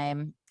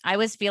time. I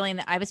was feeling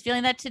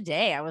that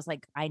today. I was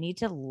like, I need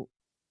to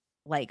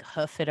like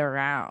hoof it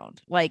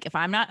around. Like if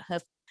I'm not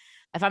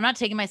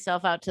taking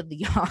myself out to the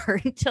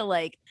yard to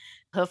like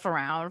hoof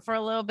around for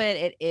a little bit,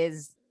 it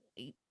is,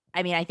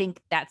 I mean, I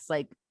think that's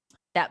like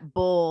that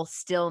bull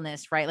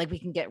stillness, right? Like we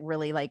can get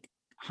really like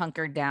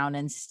hunkered down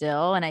and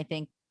still. And I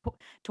think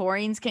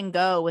taurines can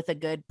go with a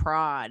good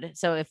prod.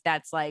 So if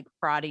that's like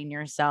prodding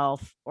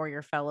yourself or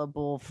your fellow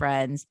bull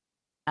friends,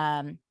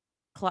 um,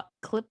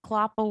 clip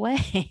clop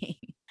away.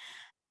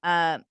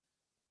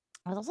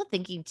 I was also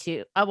thinking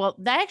too. Oh, well,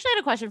 that actually had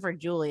a question for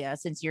Julia,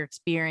 since you're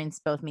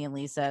experienced both me and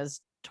Lisa as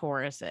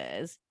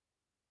Tauruses.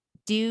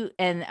 This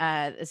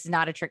is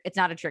not a trick, it's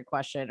not a trick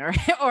question or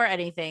or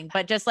anything,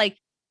 but just like,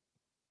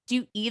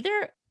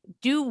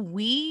 do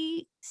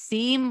we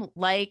seem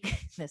like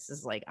this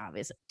is like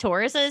obvious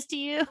Tauruses to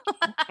you?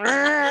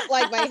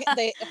 Like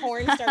the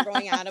horns start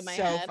going out of my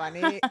So head.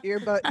 funny.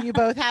 You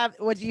both have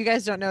what you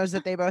guys don't know is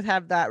that they both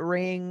have that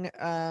ring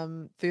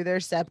through their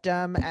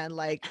septum and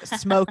like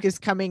smoke is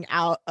coming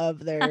out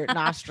of their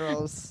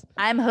nostrils.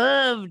 I'm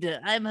hooved.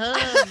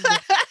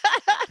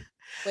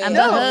 Wait, I'm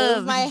no, behooved.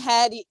 move my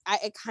head.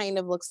 It kind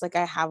of looks like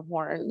I have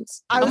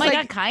horns. I Oh was my like,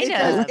 God, kind it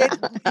does.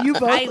 of. You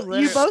I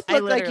both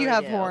look like you literally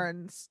have do.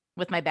 horns.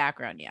 With my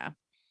background, yeah.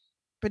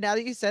 But now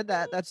that you said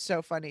that, that's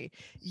so funny.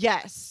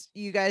 Yes,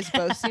 you guys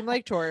both seem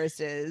like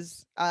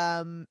Tauruses.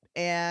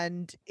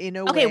 And in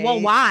a Okay, way,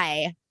 well,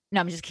 why? No,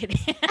 I'm just kidding.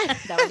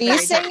 That was Are you very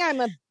saying I'm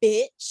a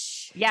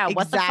bitch? yeah,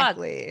 what the fuck?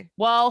 exactly.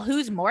 Well,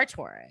 who's more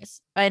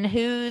Taurus? And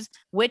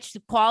which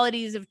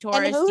qualities of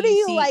Taurus And who do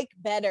you see? like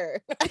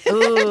better?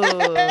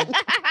 Ooh.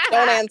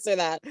 Don't answer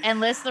that. And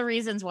list the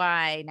reasons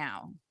why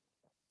now.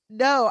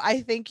 No,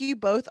 I think you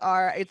both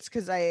are. It's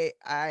because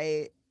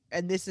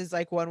and this is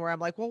like one where I'm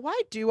like, well, why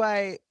do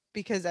I?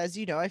 Because as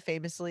you know, I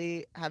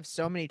famously have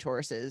so many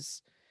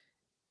Tauruses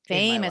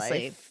in my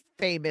Famously. life.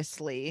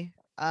 Famously.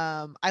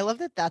 I love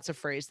that that's a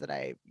phrase that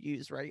I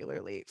use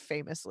regularly.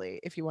 Famously,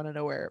 if you want to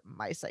know where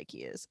my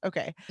psyche is.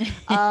 Okay.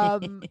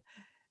 Um,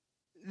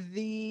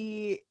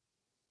 the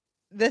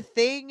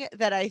thing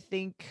that I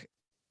think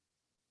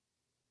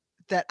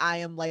that I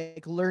am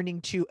like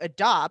learning to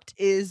adopt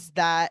is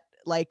that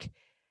like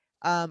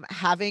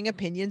having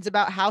opinions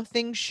about how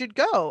things should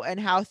go and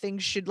how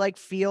things should like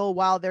feel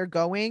while they're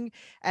going,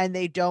 and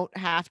they don't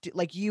have to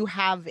like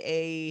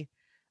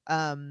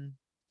um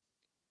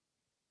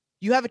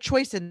you have a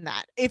choice in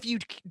that if you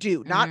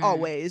do, not Mm.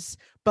 always,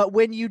 but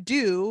when you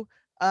do,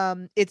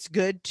 it's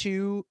good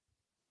to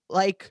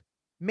like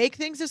make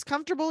things as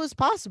comfortable as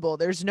possible.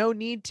 There's no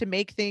need to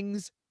make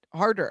things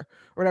harder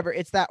or whatever.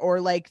 It's that, or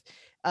like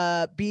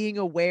being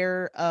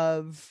aware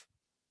of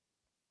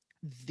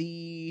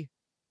the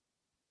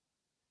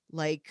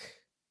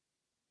like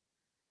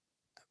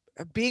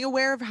being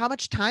aware of how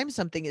much time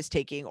something is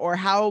taking, or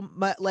how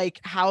much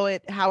like how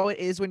it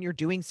is when you're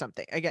doing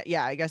something. I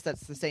guess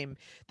that's the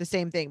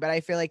same thing, but I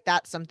feel like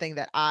that's something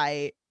that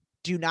I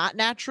do not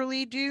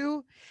naturally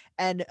do,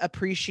 and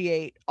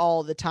appreciate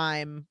all the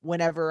time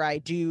whenever I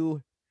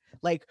do.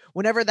 Like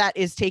whenever that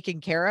is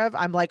taken care of,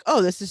 I'm like,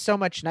 oh, this is so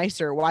much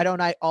nicer. Why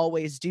don't I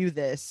always do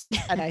this?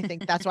 And I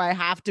think that's why I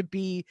have to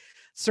be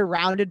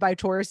surrounded by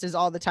Tauruses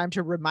all the time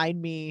to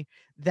remind me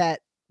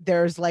that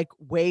there's like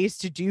ways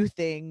to do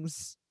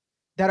things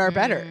that are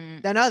better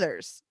than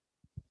others.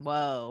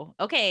 Whoa.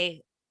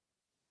 Okay.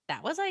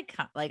 That was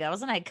that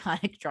was an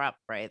iconic drop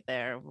right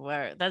there.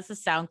 Where that's the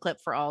sound clip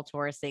for all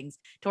Taurus things.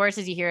 Taurus,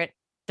 as you hear it,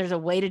 there's a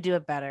way to do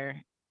it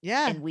better.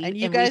 Yeah, and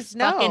you guys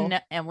know.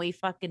 And we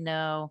fucking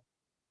know.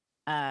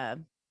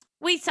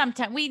 We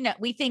sometimes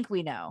we think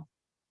we know,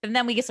 and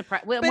then we get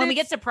surprised when we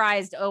get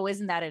surprised. Oh,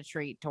 isn't that a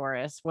treat,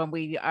 Taurus? When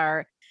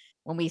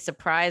we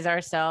surprise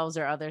ourselves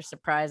or others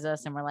surprise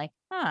us, and we're like,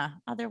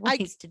 other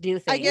ways to do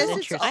things. I guess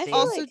it's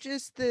also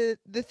just the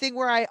thing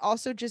where I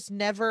also just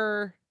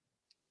never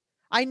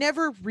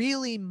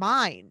really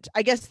mind.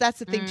 I guess that's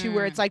the thing too,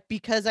 where it's like,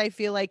 because I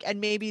feel like,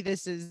 and maybe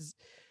this is,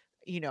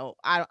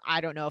 I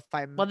don't know if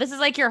I'm. Well, this is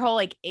like your whole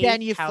like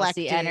eighth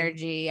housey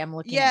energy. I'm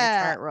looking at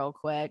the chart real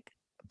quick.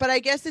 But I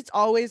guess it's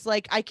always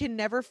like, I can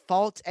never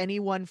fault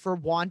anyone for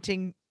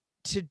wanting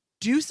to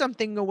do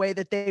something the way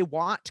that they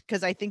want,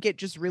 because I think it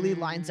just really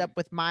lines up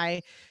with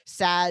my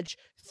Sag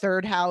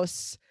third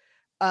house,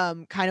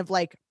 kind of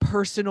like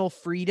personal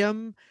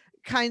freedom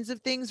kinds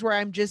of things, where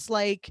I'm just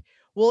like,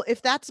 well,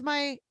 if that's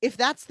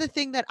the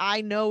thing that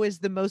I know is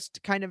the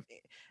most kind of,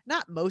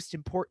 not most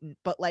important,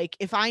 but like,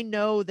 if I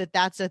know that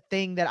that's a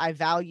thing that I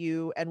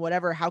value and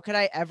whatever, how could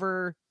I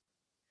ever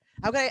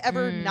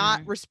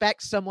not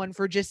respect someone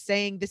for just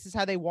saying this is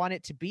how they want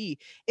it to be?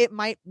 It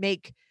might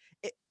make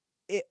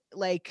it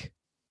like,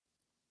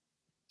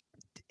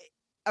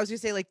 I was gonna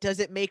say, like, does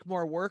it make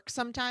more work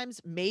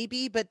sometimes?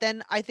 Maybe, but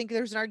then I think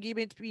there's an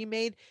argument to be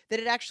made that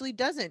it actually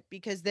doesn't,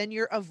 because then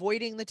you're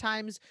avoiding the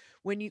times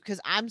when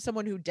because I'm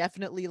someone who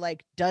definitely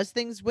like does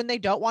things when they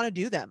don't want to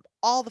do them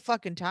all the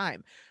fucking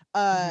time.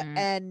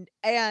 And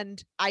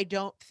I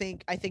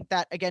think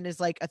that again is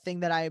like a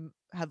thing that I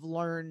have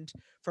learned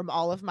from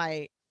all of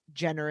my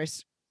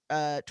generous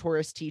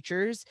Taurus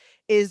teachers,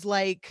 is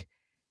like,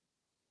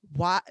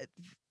 why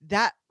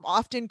that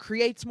often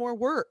creates more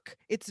work.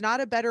 It's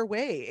not a better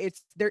way.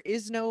 There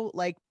is no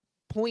like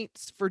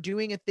points for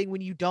doing a thing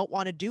when you don't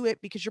want to do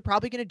it, because you're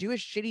probably going to do a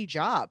shitty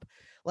job.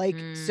 Like,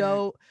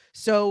 so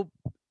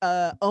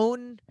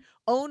own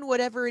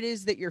whatever it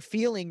is that you're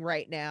feeling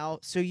right now,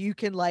 so you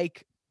can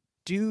like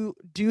do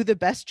the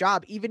best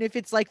job, even if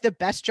it's like the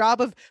best job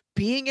of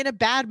being in a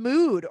bad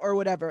mood or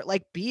whatever.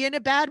 Like, be in a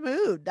bad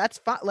mood, that's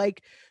fine.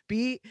 Like,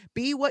 be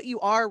what you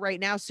are right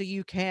now, so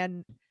you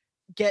can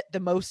get the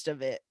most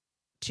of it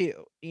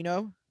too,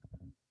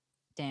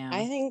 Damn.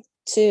 I think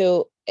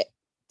too,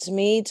 to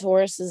me,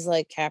 Taurus is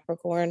like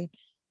Capricorn.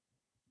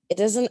 It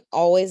doesn't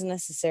always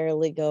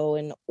necessarily go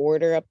in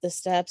order up the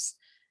steps,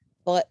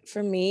 but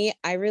for me,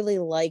 I really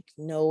like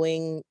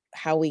knowing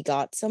how we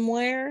got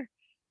somewhere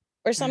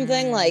or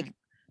something. Like,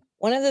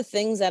 one of the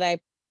things that I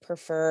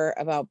prefer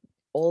about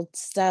old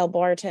style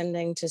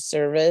bartending to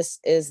service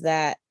is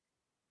that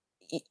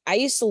I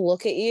used to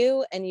look at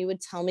you and you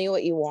would tell me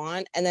what you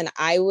want, and then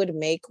I would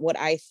make what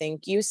I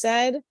think you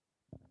said,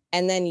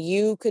 and then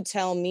you could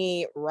tell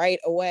me right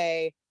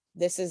away,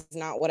 this is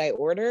not what I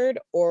ordered,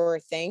 or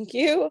thank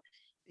you.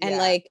 And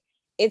like,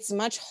 it's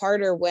much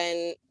harder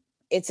when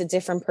it's a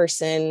different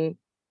person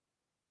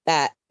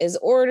that is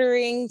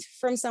ordering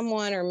from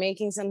someone or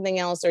making something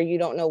else, or you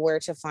don't know where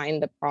to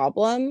find the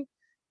problem.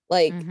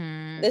 Like,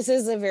 this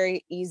is a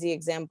very easy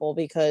example,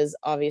 because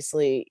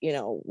obviously,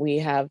 we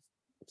have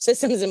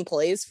systems in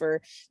place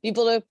for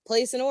people to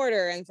place an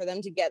order and for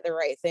them to get the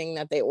right thing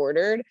that they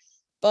ordered.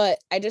 But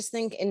I just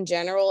think in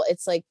general,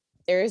 it's like,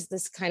 there's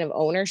this kind of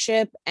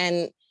ownership.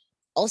 And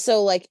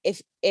also, like,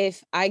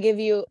 if I give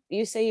you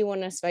say you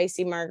want a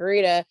spicy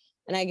margarita,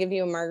 and I give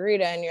you a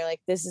margarita and you're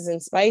like, this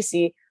isn't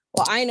spicy.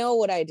 Well, I know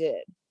what I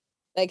did.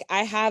 Like,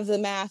 I have the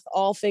math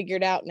all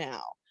figured out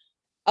now.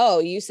 Oh,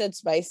 you said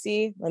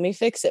spicy, let me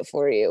fix it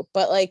for you.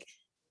 But like,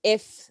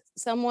 if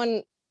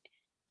someone,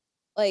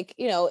 like,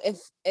 if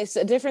it's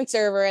a different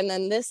server, and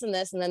then this and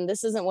this, and then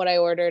this isn't what I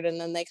ordered,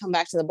 and then they come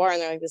back to the bar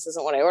and they're like, this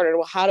isn't what I ordered.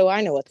 Well, how do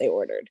I know what they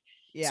ordered?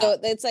 Yeah. So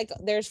it's like,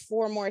 there's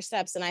 4 more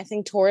steps. And I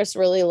think Taurus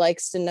really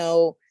likes to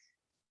know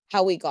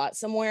how we got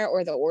somewhere,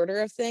 or the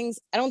order of things.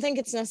 I don't think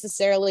it's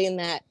necessarily in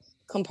that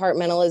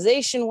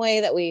compartmentalization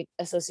way that we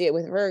associate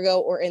with Virgo,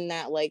 or in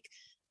that like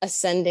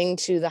ascending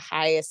to the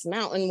highest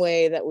mountain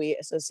way that we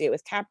associate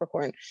with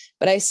Capricorn.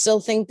 But I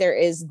still think there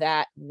is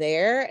that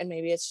there, and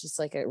maybe it's just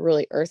like a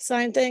really earth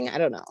sign thing. I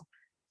don't know.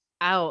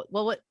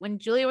 Well, when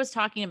Julia was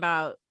talking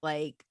about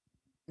like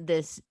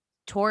this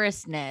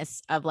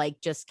Taurusness of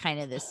like just kind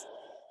of this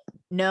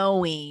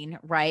knowing,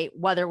 right,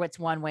 whether it's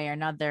one way or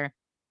another,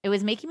 it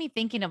was making me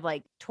thinking of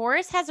like,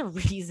 Taurus has a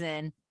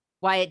reason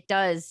why it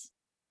does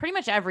pretty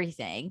much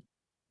everything.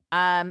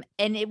 And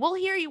it will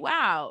hear you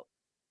out,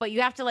 but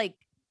you have to like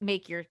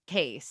make your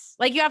case.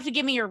 Like, you have to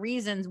give me your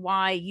reasons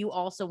why you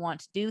also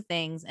want to do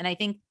things. And I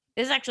think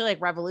this is actually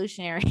like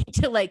revolutionary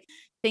to like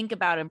think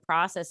about and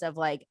process of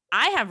like,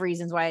 I have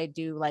reasons why I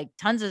do like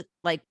tons of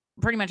like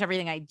pretty much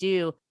everything I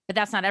do, but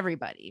that's not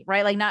everybody,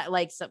 right? Like not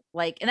like, so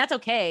like, and that's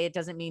okay. It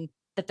doesn't mean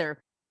that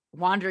they're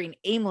wandering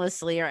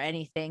aimlessly or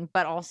anything,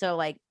 but also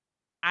like,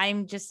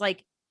 I'm just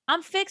like,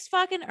 I'm fixed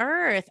fucking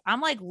earth.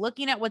 I'm like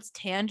looking at what's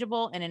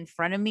tangible and in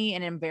front of me,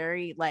 and I'm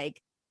very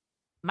like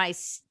my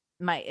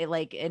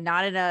like, and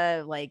not in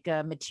a like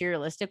a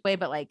materialistic way,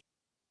 but like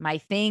my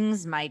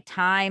things, my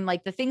time,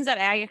 like the things that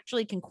I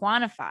actually can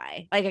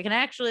quantify. Like I can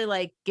actually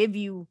like give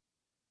you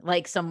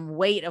like some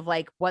weight of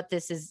like what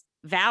this is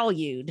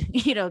valued,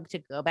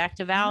 to go back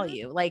to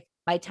value. Like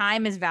my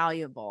time is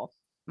valuable.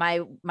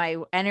 My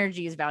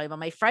energy is valuable.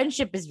 My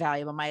friendship is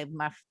valuable. My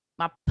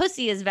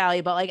pussy is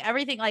valuable. Like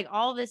everything, like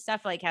all this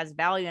stuff like has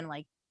value, and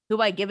like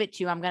who I give it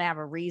to, I'm going to have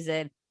a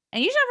reason.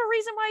 And you should have a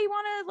reason why you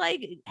want to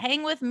like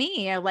hang with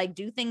me or like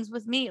do things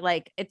with me.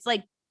 Like it's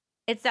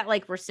that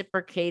like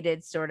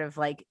reciprocated sort of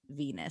like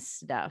Venus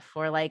stuff,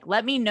 or like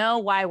let me know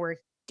why we're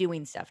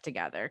doing stuff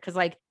together. Cause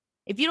like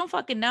if you don't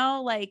fucking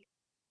know, like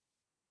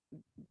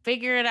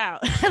figure it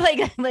out.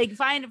 like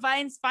find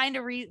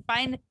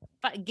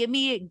give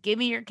me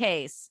your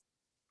case.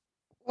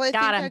 Well, I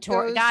God, think that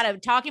goes- I'm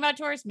talking about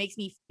Taurus makes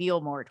me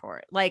feel more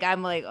Taurus. Like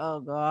I'm like,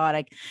 oh God,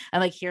 I'm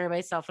like hearing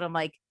myself, and I'm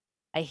like,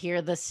 I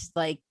hear this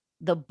like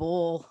the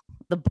bull's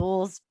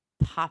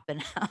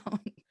popping out.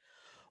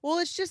 Well,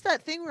 it's just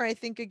that thing where I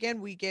think again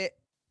we get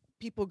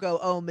people go,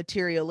 oh,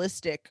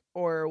 materialistic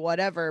or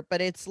whatever, but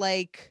it's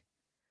like,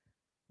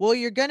 well,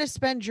 you're gonna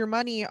spend your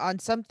money on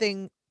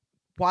something.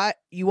 What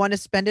you want to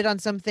spend it on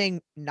something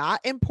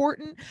not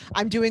important?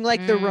 I'm doing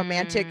like the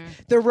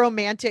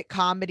romantic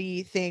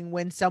comedy thing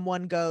when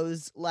someone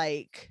goes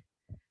like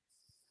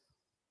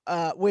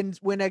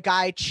when a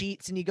guy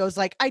cheats and he goes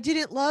like, I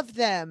didn't love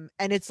them,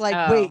 and it's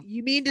like, wait,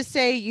 you mean to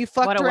say you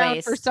fucked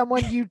around for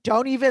someone you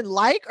don't even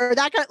like? Or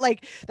that kind,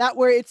 like that,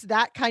 where it's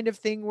that kind of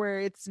thing where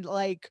it's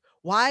like,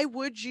 why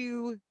would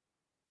you,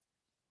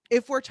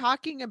 if we're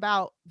talking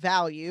about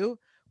value,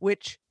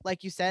 which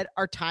like you said,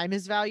 our time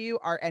is value,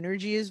 our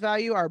energy is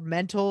value, our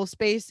mental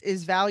space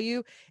is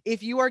value.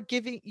 If you are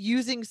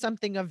using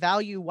something of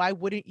value, why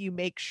wouldn't you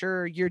make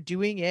sure you're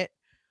doing it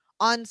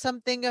on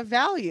something of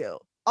value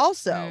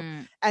also?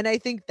 And I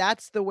think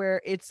that's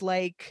where it's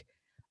like,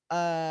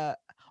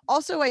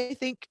 also I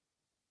think,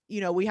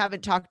 we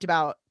haven't talked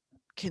about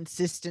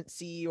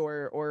consistency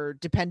or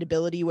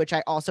dependability, which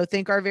I also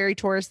think are very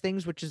Taurus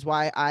things, which is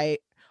why I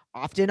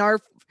often are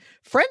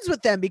friends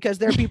with them, because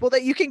they're people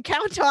that you can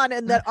count on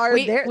and that are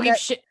there.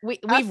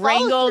 We've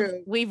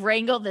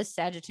wrangled the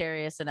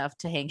Sagittarius enough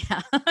to hang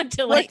out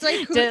to like,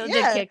 to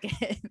kick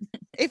it.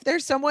 If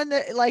there's someone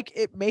that like,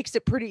 it makes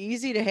it pretty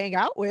easy to hang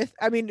out with,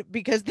 I mean,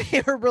 because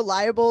they are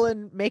reliable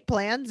and make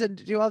plans and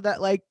do all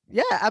that, like,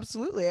 yeah,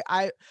 absolutely.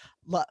 I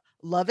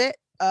love it.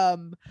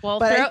 Well,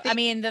 but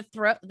the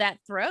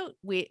throat,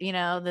 we,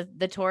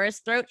 the Taurus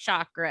throat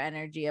chakra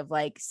energy of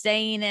like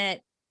saying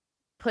it,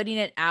 putting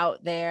it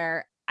out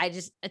there.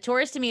 A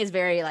Taurus to me is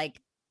very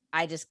like,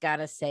 I just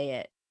gotta say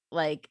it.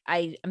 Like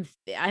I'm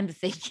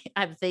thinking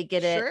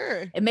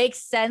it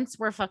makes sense.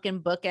 We're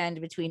fucking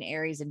bookend between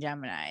Aries and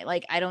Gemini.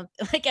 Like I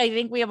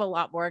think we have a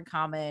lot more in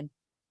common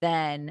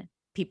than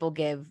people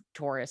give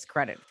Taurus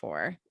credit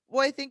for.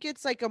 Well, I think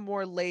it's like a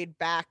more laid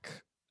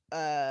back,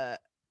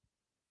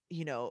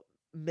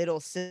 middle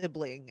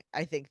sibling,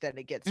 I think, than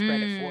it gets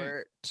credit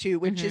for too,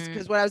 which is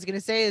because what I was going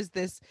to say is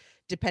this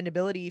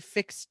dependability,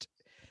 fixed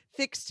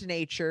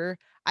nature.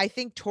 I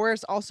think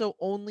Taurus also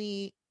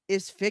only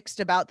is fixed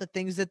about the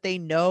things that they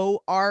know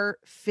are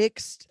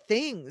fixed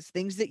things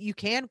that you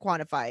can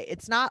quantify.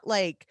 It's not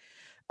like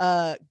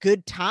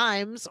good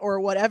times or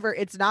whatever.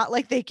 It's not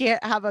like they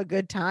can't have a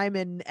good time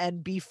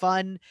and be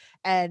fun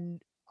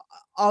and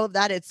all of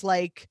that. It's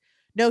like,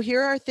 no,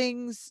 here are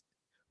things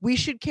we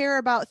should care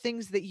about,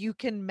 things that you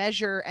can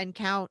measure and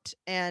count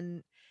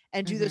and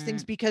do those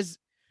things, because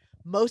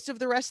most of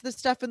the rest of the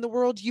stuff in the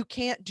world you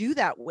can't do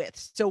that with.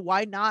 So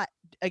why not,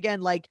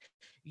 again, like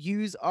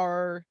use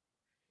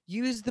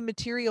the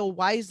material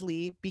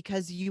wisely,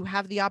 because you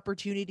have the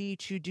opportunity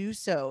to do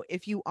so.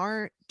 If you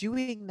aren't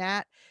doing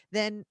that,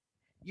 then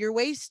you're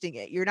wasting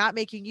it. You're not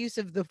making use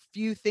of the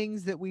few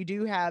things that we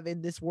do have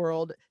in this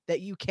world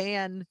that you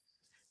can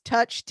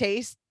touch,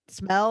 taste,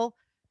 smell,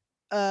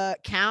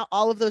 count,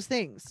 all of those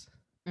things.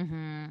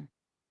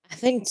 I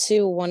think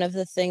too, one of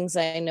the things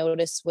I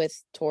noticed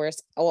with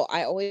Taurus,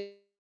 I always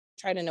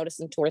try to notice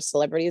in Taurus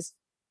celebrities.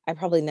 I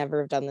probably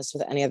never have done this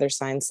with any other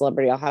sign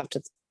celebrity. I'll have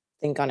to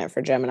think on it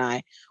for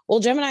Gemini.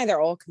 Well, Gemini,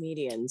 they're all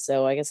comedians,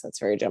 so I guess that's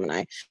very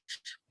Gemini.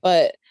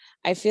 But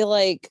I feel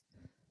like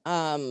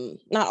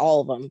not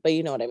all of them, but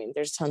you know what I mean.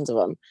 There's tons of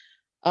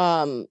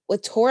them.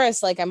 With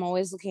Taurus, like I'm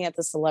always looking at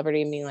the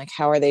celebrity and being like,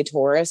 how are they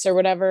Taurus or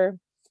whatever?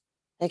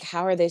 Like,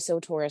 how are they so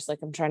Taurus? Like,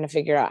 I'm trying to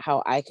figure out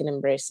how I can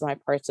embrace my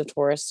parts of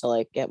Taurus to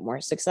like get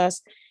more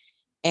success.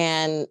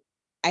 And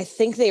I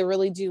think they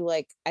really do.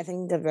 Like, I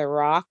think of The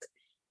Rock,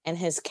 and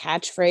his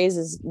catchphrase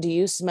is, do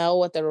you smell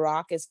what The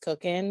Rock is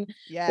cooking?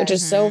 Yeah. Which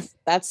is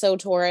that's so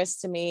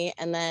Taurus to me.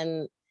 And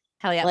then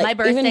Hell yeah. Like,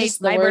 even just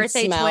the My word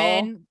birthday smell.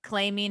 twin,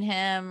 claiming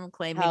him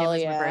Hell as my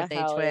yeah, birthday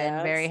hell twin.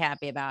 yes. Very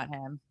happy about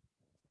him.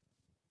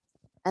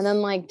 And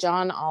then like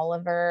John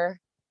Oliver,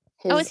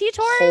 his is he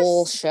Taurus?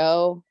 whole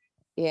show.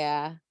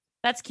 Yeah.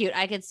 That's cute.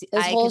 I could see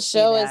His I whole could see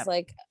show that. is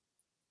like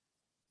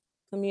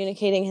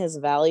communicating his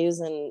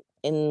values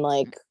in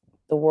like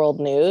the world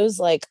news.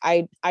 Like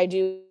I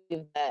do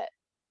believe that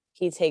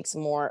he takes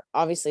more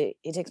of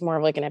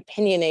like an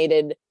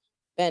opinionated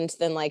bent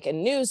than like a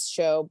news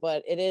show,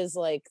 but it is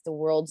like the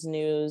world's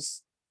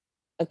news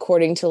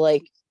according to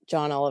like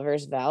John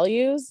Oliver's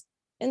values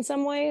in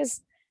some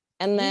ways.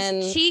 And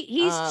then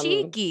he's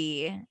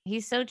cheeky.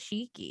 He's so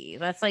cheeky.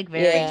 That's like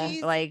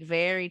Yeah.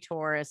 very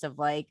Taurus of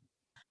like,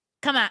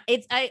 come on.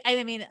 It's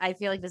I mean, I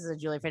feel like this is a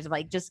Julie phrase of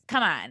like, just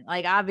come on.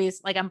 Like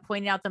obvious, like I'm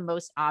pointing out the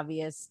most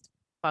obvious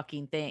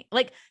fucking thing.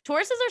 Like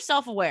Tauruses are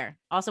self-aware.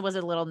 Also was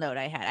a little note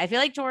I had. I feel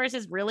like Taurus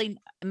is really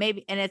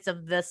maybe, and it's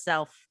of the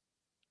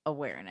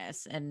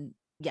self-awareness. And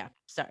yeah,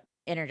 sorry,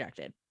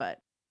 interjected, but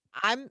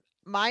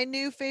my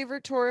new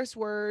favorite Taurus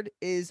word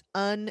is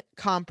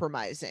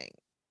uncompromising.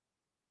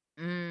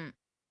 And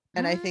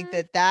I think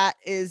that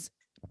is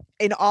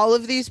in all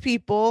of these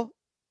people.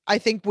 I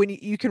think when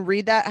you can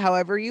read that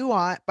however you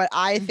want, but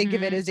I think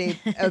of it as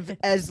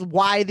as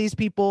why these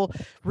people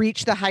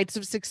reach the heights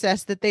of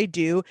success that they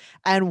do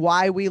and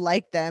why we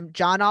like them.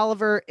 John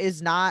Oliver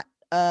is not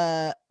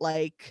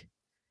like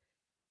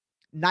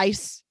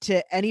nice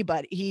to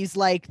anybody. He's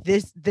like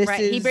this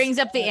right. is He brings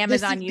up the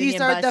Amazon Union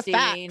these are bus the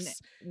scene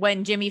facts.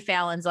 when Jimmy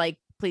Fallon's like,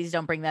 please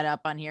don't bring that up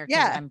on here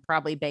because Yeah. I'm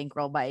probably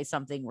bankrolled by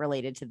something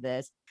related to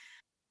this.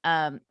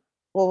 Well,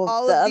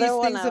 all the of these other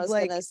one things I of, was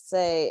like- gonna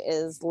say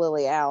is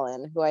Lily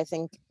Allen, who I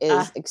think is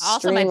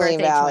also my extremely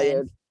birthday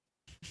valued.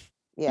 twin.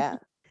 Yeah.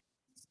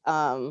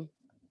 But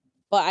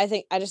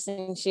I just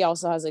think she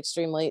also has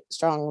extremely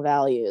strong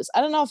values. I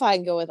don't know if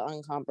I'd go with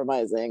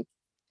uncompromising.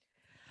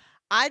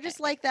 I just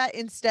like that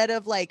instead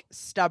of like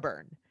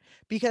stubborn,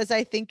 because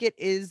I think it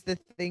is the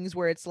things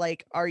where it's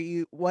like,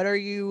 what are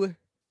you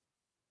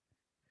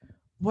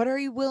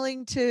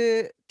willing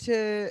to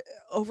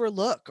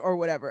overlook or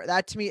whatever?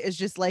 That to me is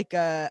just like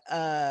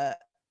I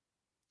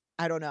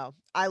don't know.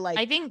 I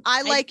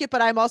like it,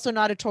 but I'm also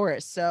not a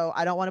Taurus, so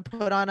I don't want to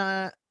put on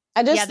a.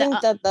 I just think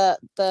that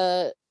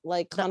the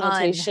like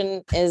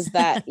connotation is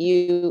that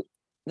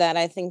that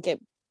I think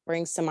it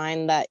brings to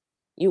mind that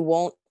you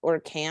won't or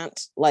can't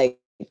like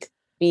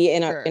be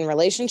in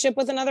relationship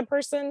with another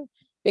person,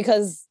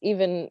 because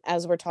even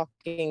as we're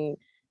talking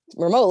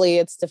remotely,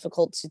 it's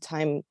difficult to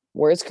time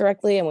words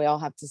correctly, and we all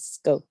have to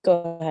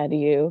go ahead,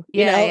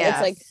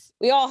 it's like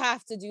we all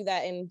have to do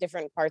that in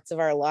different parts of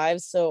our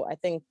lives. So I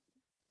think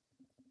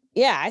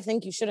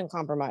you shouldn't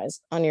compromise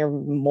on your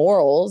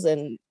morals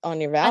and on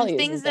your values and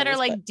things that are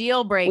like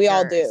deal breakers. We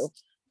all do.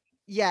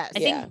 Yes. I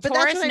think but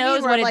Taurus that's what knows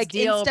I mean, what its like,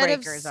 deal instead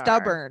breakers of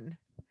stubborn,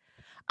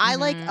 I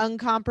like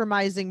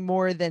uncompromising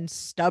more than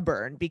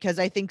stubborn, because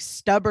I think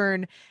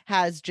stubborn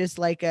has just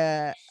like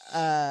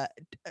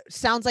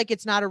sounds like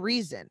it's not a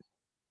reason.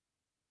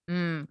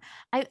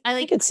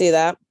 I could see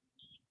that.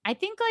 I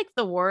think like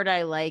the word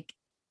I like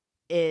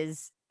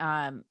is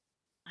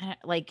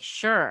like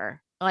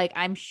sure. Like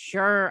I'm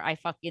sure I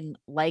fucking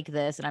like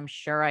this, and I'm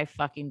sure I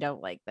fucking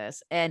don't like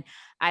this. And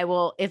I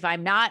will, if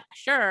I'm not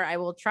sure, I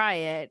will try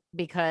it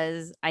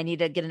because I need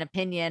to get an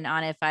opinion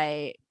on if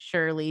I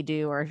surely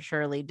do or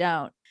surely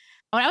don't.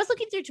 When I was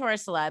looking through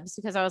Taurus celebs,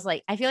 because I was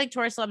like, I feel like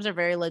Taurus celebs are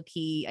very low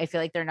key. I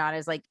feel like they're not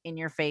as like in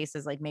your face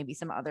as like maybe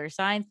some other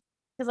signs.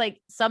 Because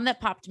like some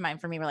that popped to mind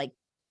for me were like,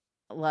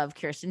 love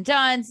Kirsten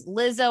Dunst.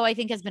 Lizzo, I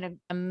think, has been an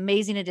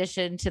amazing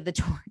addition to the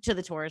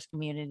Taurus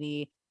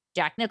community.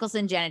 Jack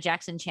Nicholson, Janet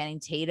Jackson, Channing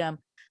Tatum.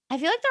 I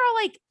feel like they're all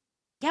like,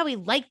 yeah, we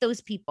like those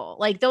people.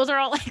 Like those are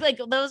all like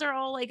those are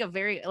all like a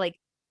very like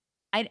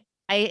I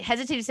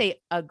hesitate to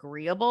say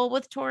agreeable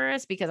with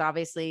Taurus, because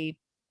obviously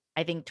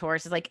I think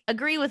Taurus is like,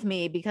 agree with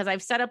me because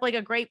I've set up like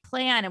a great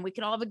plan and we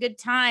can all have a good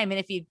time. And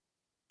if you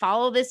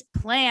follow this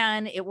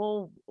plan, it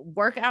will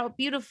work out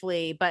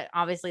beautifully. But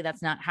obviously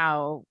that's not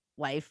how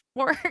life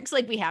works.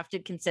 Like we have to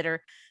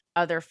consider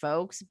other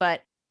folks.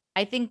 But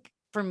I think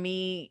for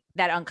me,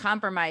 that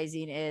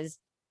uncompromising is,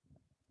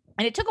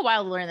 and it took a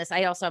while to learn this.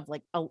 I also have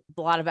like a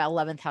lot of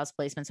 11th house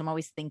placements. I'm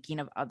always thinking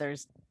of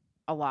others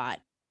a lot.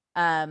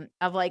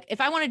 Of like,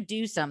 if I want to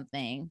do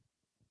something,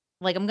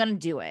 like I'm going to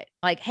do it.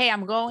 Like, hey,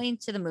 I'm going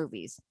to the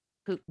movies.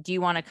 Do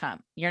you want to come?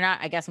 You're not,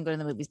 I guess I'm going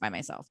to the movies by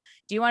myself.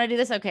 Do you want to do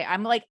this? Okay.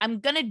 I'm like,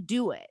 I'm going to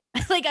do it.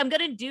 Like, I'm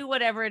going to do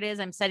whatever it is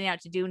I'm setting out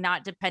to do,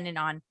 not dependent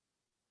on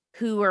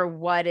who or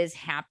what is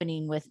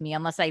happening with me,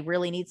 unless I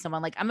really need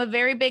someone. Like I'm a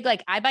very big,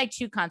 like I buy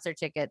 2 concert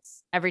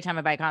tickets every time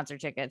I buy concert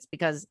tickets,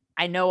 because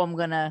I know I'm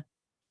going to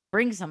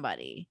bring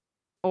somebody,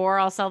 or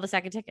I'll sell the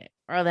second ticket,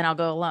 or then I'll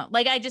go alone.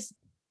 Like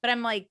but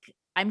I'm like,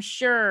 I'm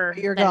sure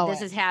that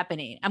this is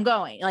happening. I'm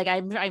going, like,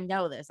 I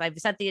know this, I've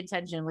set the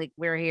intention, like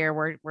we're here,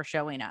 we're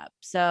showing up.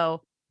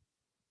 So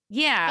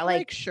yeah, I'm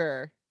like,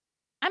 sure.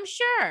 I'm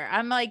sure.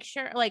 I'm like,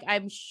 sure. Like,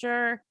 I'm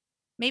sure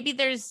maybe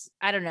there's,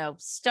 I don't know,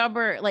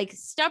 stubborn.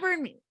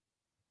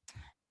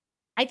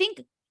 I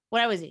think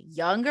when I was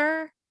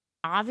younger,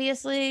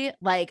 obviously,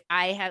 like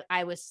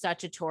I was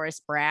such a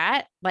tourist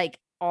brat, like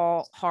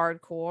all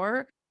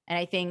hardcore. And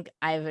I think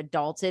I've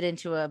adulted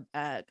into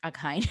a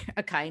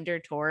kinder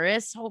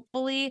tourist,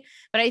 hopefully.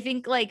 But I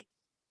think like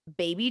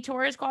baby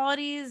tourist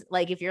qualities,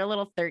 like if you're a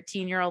little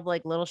 13-year-old,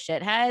 like little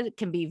shithead,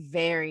 can be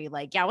very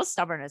like, yeah, I was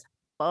stubborn as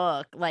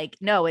fuck. Like,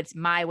 no, it's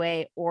my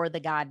way or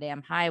the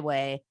goddamn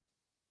highway.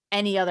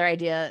 Any other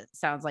idea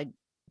sounds like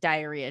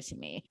diarrhea to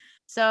me.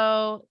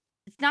 So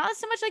it's not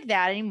so much like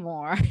that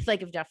anymore.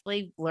 Like I've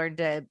definitely learned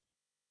to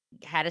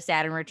had a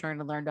Saturn return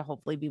to learn to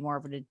hopefully be more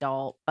of an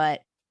adult.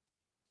 But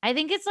I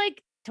think it's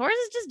like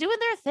tourists is just doing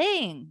their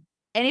thing.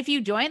 And if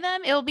you join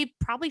them, it'll be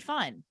probably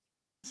fun.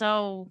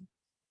 So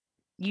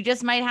you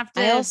just might have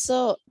I to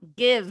also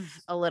give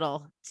a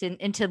little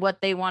into what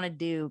they want to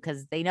do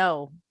because they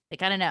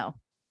kind of know.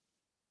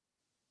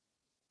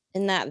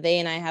 in that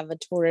vein, I have a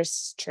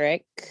tourist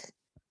trick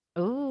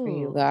for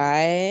you Ooh.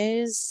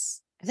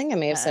 guys. I think I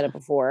may have said it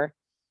before,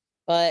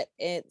 but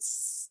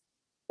it's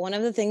one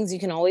of the things you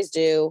can always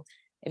do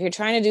if you're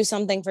trying to do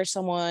something for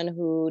someone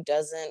who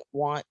doesn't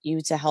want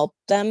you to help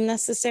them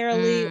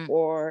necessarily,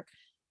 or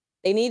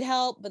they need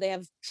help, but they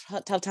have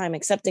tough time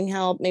accepting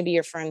help. Maybe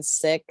your friend's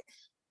sick.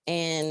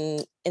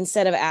 And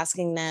instead of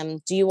asking them,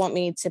 do you want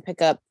me to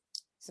pick up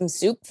some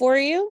soup for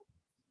you?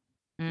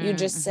 You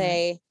just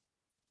say,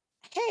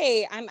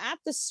 hey, I'm at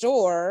the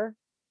store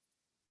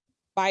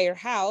by your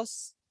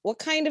house. What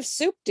kind of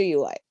soup do you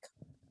like?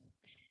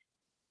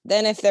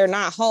 Then if they're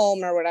not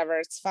home or whatever,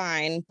 it's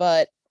fine.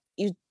 But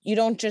you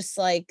don't just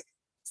like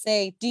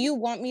say, do you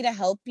want me to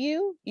help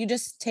you? You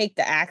just take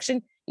the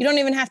action. You don't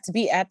even have to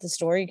be at the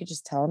store. You could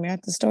just tell them you're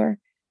at the store.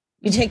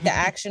 You take the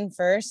action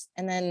first,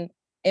 and then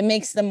it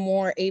makes them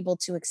more able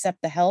to accept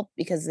the help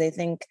because they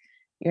think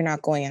you're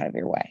not going out of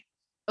your way.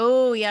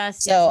 Oh,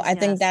 yes. So I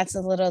think that's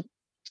a little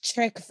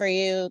trick for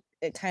you.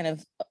 It kind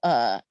of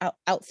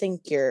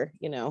outthink your,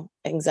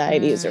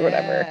 anxieties or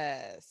whatever.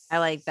 Yes. I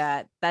like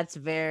that. That's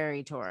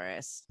very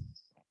Taurus.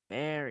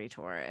 Very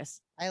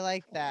Taurus. I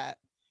like that.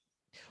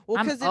 Well,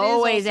 I'm because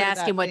always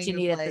asking what you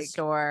need at the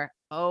store.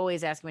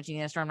 Always asking what you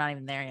need at the store. I'm not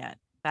even there yet.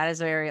 That is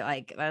very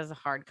like, that is a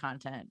hard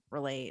content.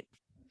 Relate.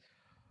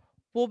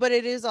 Well, but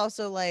it is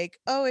also like,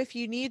 oh, if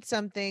you need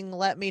something,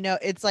 let me know.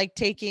 It's like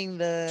taking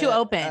the Too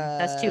open.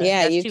 That's too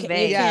vague.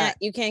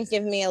 You can't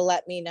give me a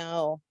let me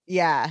know.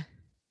 Yeah.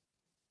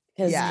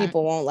 Because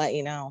people won't let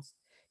you know.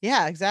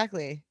 Yeah,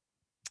 exactly.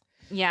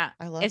 Yeah.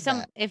 I love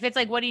that. If it's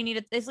like, what do you need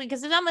at this?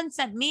 Because if someone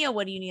sent me a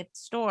what do you need at the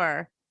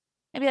store,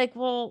 I'd be like,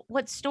 well,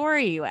 what store are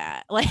you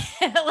at? Like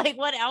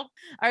what else?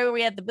 Are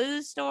we at the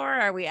booze store?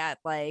 Are we at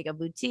like a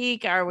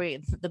boutique? Are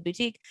we the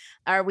boutique?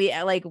 Are we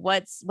at like,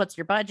 what's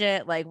your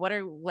budget? Like, what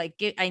are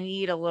like, I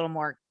need a little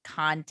more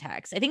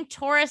context. I think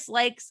Taurus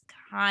likes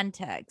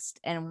context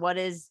and what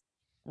is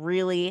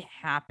really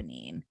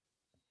happening.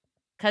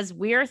 Because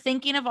we're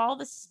thinking of all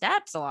the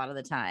steps a lot of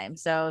the time.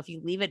 So if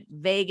you leave it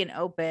vague and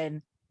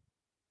open,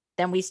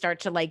 then we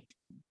start to like,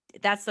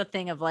 that's the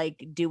thing of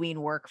like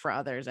doing work for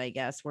others, I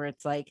guess, where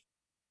it's like,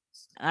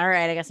 all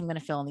right, I guess I'm going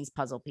to fill in these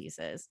puzzle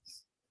pieces.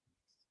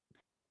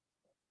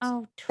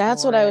 Oh,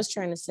 that's what I was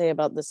trying to say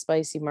about the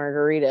spicy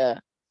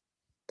margarita,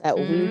 that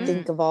we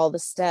think of all the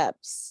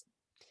steps.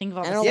 Think of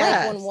all I don't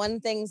like when one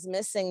thing's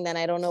missing, then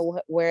I don't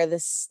know where the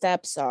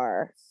steps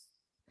are.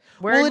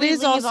 Where'd we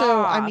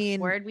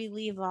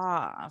leave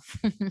off?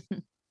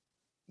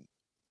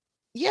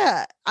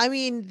 Yeah, I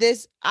mean,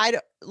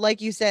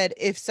 like you said,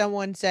 if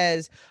someone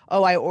says,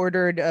 oh, I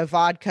ordered a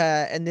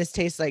vodka and this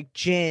tastes like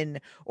gin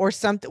or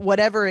something,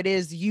 whatever it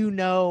is,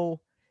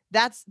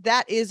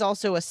 that is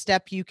also a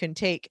step you can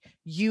take.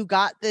 You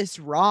got this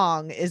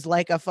wrong is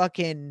like a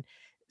fucking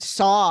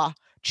Saw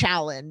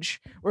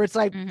challenge where it's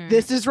like,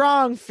 this is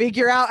wrong,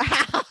 figure out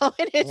how.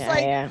 And it's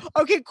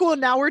okay, cool,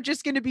 now we're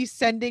just going to be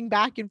sending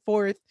back and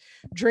forth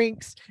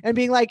drinks and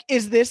being like,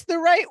 is this the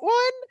right one,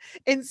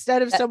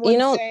 instead of someone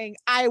saying,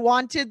 I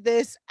wanted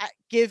this,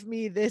 give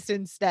me this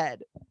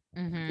instead.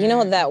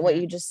 What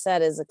you just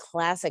said is a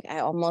classic. I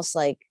almost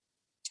like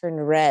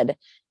turned red.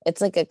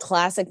 It's like a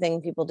classic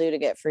thing people do to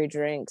get free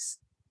drinks.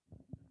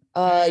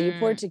 You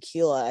poured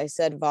tequila, I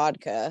said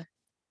vodka,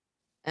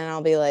 and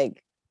I'll be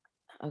like,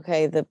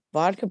 okay, the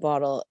vodka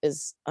bottle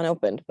is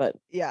unopened, but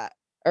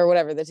or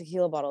whatever, the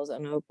tequila bottle is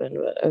unopened,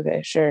 but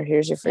okay, sure,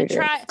 here's your free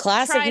drink.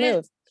 Classic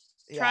move.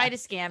 Try to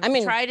scam.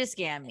 Try to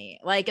scam me.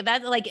 Like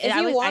that. Like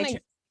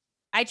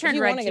I turned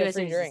red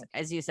too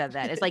as you said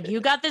that. It's like, you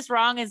got this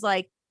wrong. Is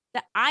like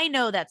that. I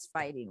know that's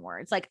fighting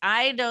words. Like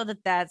I know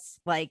that's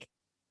like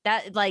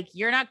that. Like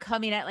you're not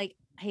coming at like,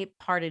 hey,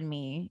 pardon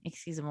me,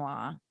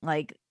 excuse-moi.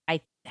 Like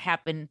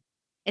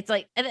it's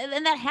like,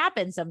 and that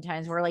happens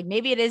sometimes where like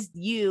maybe it is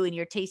you and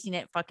you're tasting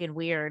it fucking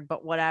weird,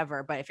 but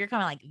whatever. But if you're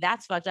coming like,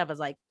 that's fucked up, it's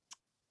like,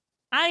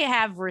 I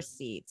have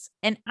receipts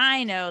and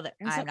I know that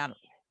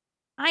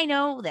I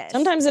know this.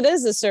 Sometimes it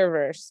is the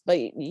servers, but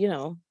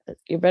you're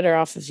better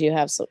off if you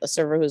have a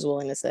server who's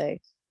willing to say,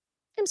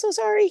 I'm so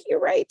sorry, you're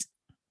right.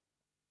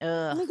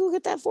 Let me go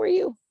get that for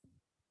you.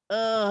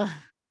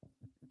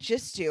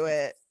 Just do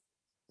it.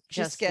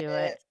 Just get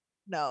it.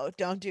 No,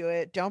 don't do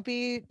it. Don't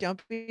be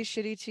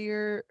shitty to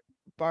your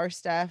bar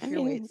staff, I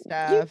your wait mean,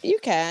 staff. you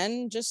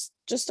can just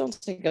don't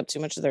take up too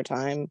much of their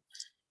time.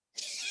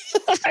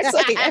 It's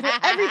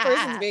like every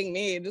person's being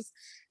mean.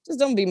 Just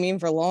don't be mean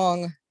for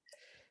long.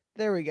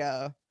 There we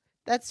go.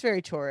 That's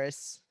very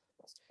Taurus.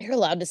 You're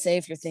allowed to say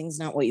if your thing's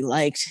not what you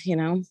liked, you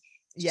know?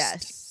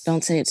 Yes.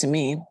 Don't say it to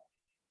me.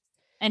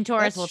 And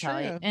Taurus That's will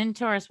tell you. true. And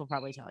Taurus will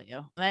probably tell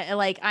you.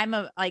 Like I'm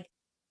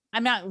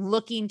not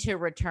looking to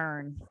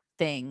return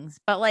things,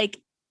 but like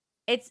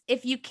it's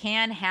if you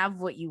can have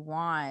what you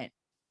want,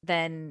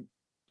 then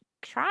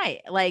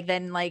try it. Like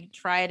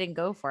try it and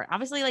go for it.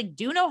 Obviously, like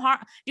do no harm.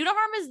 Do no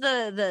harm is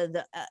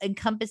the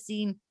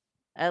encompassing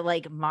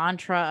like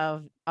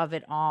mantra of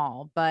it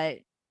all. But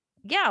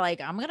yeah, like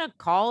I'm gonna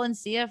call and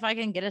see if I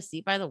can get a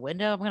seat by the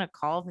window. I'm gonna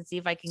call and see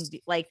if I can do,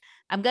 like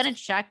I'm gonna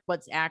check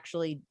what's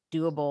actually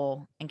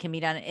doable and can be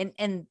done.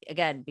 And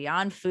again,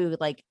 beyond food,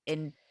 like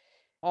in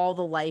all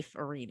the life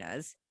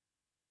arenas.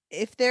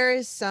 If there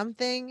is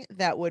something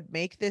that would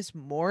make this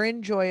more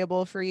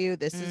enjoyable for you,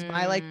 this is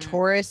my like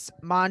Taurus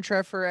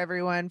mantra for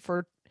everyone,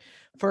 for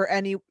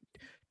any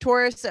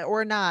Taurus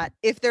or not.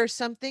 If there's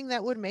something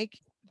that would make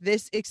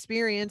this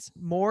experience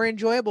more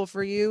enjoyable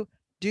for you,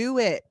 do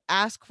it.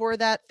 Ask for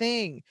that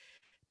thing.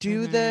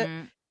 Do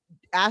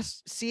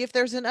see if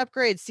there's an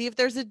upgrade, see if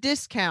there's a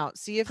discount,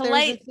 see if there's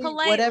a thing,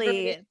 whatever it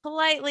is.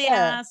 politely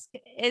Yeah. ask,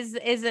 is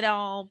it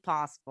all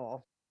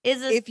possible?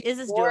 Is this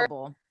If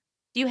doable?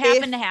 Do you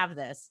happen to have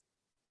this?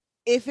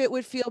 If it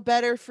would feel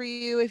better for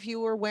you if you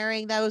were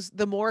wearing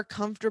the more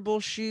comfortable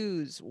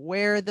shoes,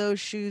 wear those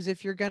shoes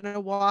if you're gonna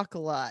walk a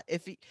lot.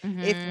 If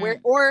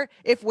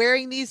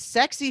wearing these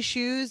sexy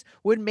shoes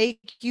would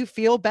make you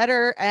feel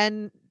better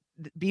and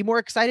be more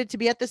excited to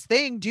be at this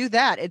thing, do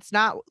that. It's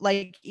not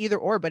like either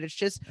or, but it's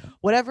just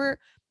whatever.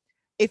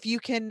 If you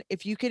can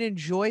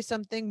enjoy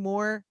something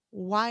more,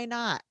 why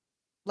not?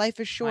 Life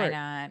is short. Why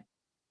not?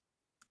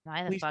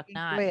 Why the We fuck should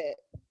not? enjoy it.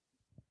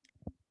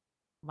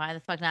 Why the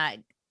fuck not?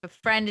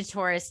 Befriend a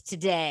Taurus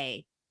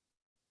today.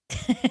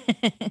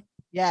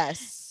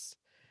 Yes.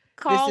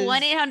 Call This is-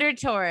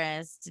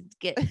 1-800-Taurus to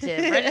get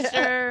to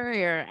register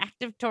your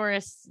active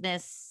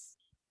Taurusness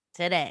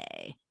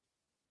today.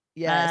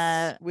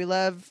 Yes. We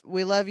love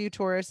you,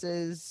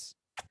 Tauruses.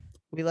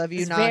 We love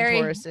you, It's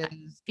very- non-Tauruses.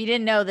 If you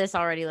didn't know this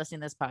already,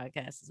 listening to this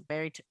podcast,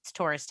 it's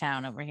Taurus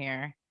town over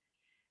here.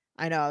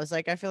 I know. I was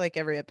like, I feel like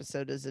every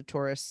episode is a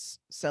Taurus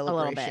A little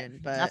celebration,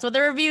 bit. but That's what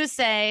the reviews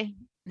say.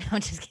 No,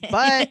 I'm just kidding.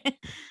 But-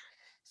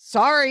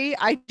 sorry,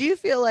 I do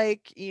feel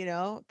like,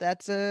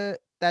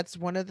 that's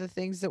one of the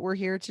things that we're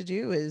here to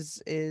do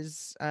is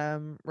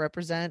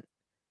represent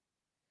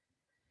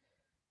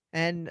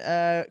and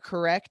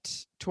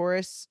correct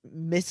Taurus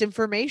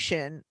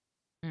misinformation.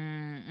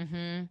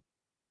 Mm-hmm.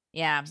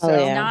 Yeah. So- So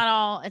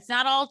yeah. it's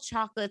not all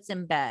chocolates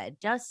in bed,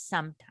 just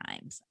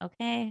sometimes.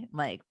 Okay.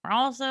 Like we're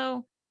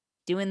also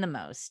doing the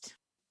most.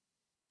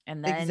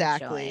 And then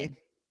Exactly. showing.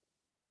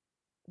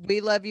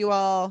 We love you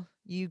all.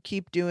 You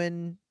keep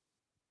doing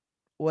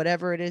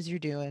whatever it is you're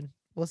doing.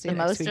 We'll see The you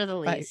next most week. or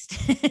the Bye.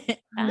 least.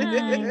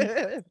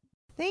 Bye.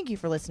 Thank you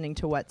for listening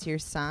to What's Your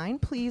Sign.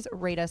 Please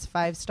rate us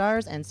 5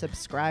 stars and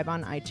subscribe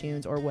on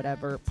iTunes or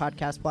whatever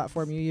podcast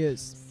platform you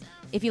use.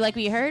 If you like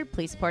what you heard,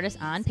 please support us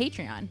on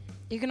Patreon.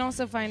 You can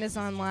also find us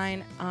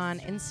online on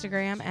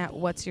Instagram at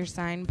What's Your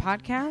Sign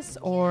Podcast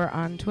or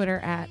on Twitter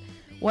at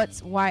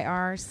What's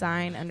YR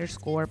sign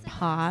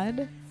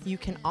 _pod. You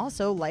can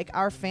also like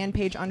our fan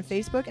page on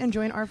Facebook and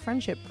join our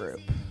friendship group.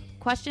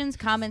 Questions,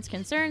 comments,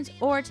 concerns,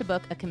 or to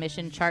book a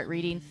commissioned chart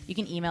reading, you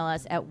can email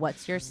us at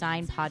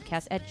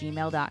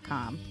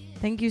what'syoursignpodcast@gmail.com.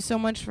 Thank you so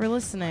much for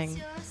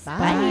listening.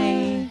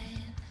 Bye.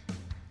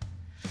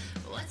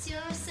 What's your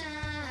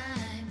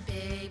sign,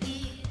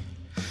 baby?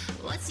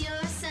 What's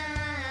your sign?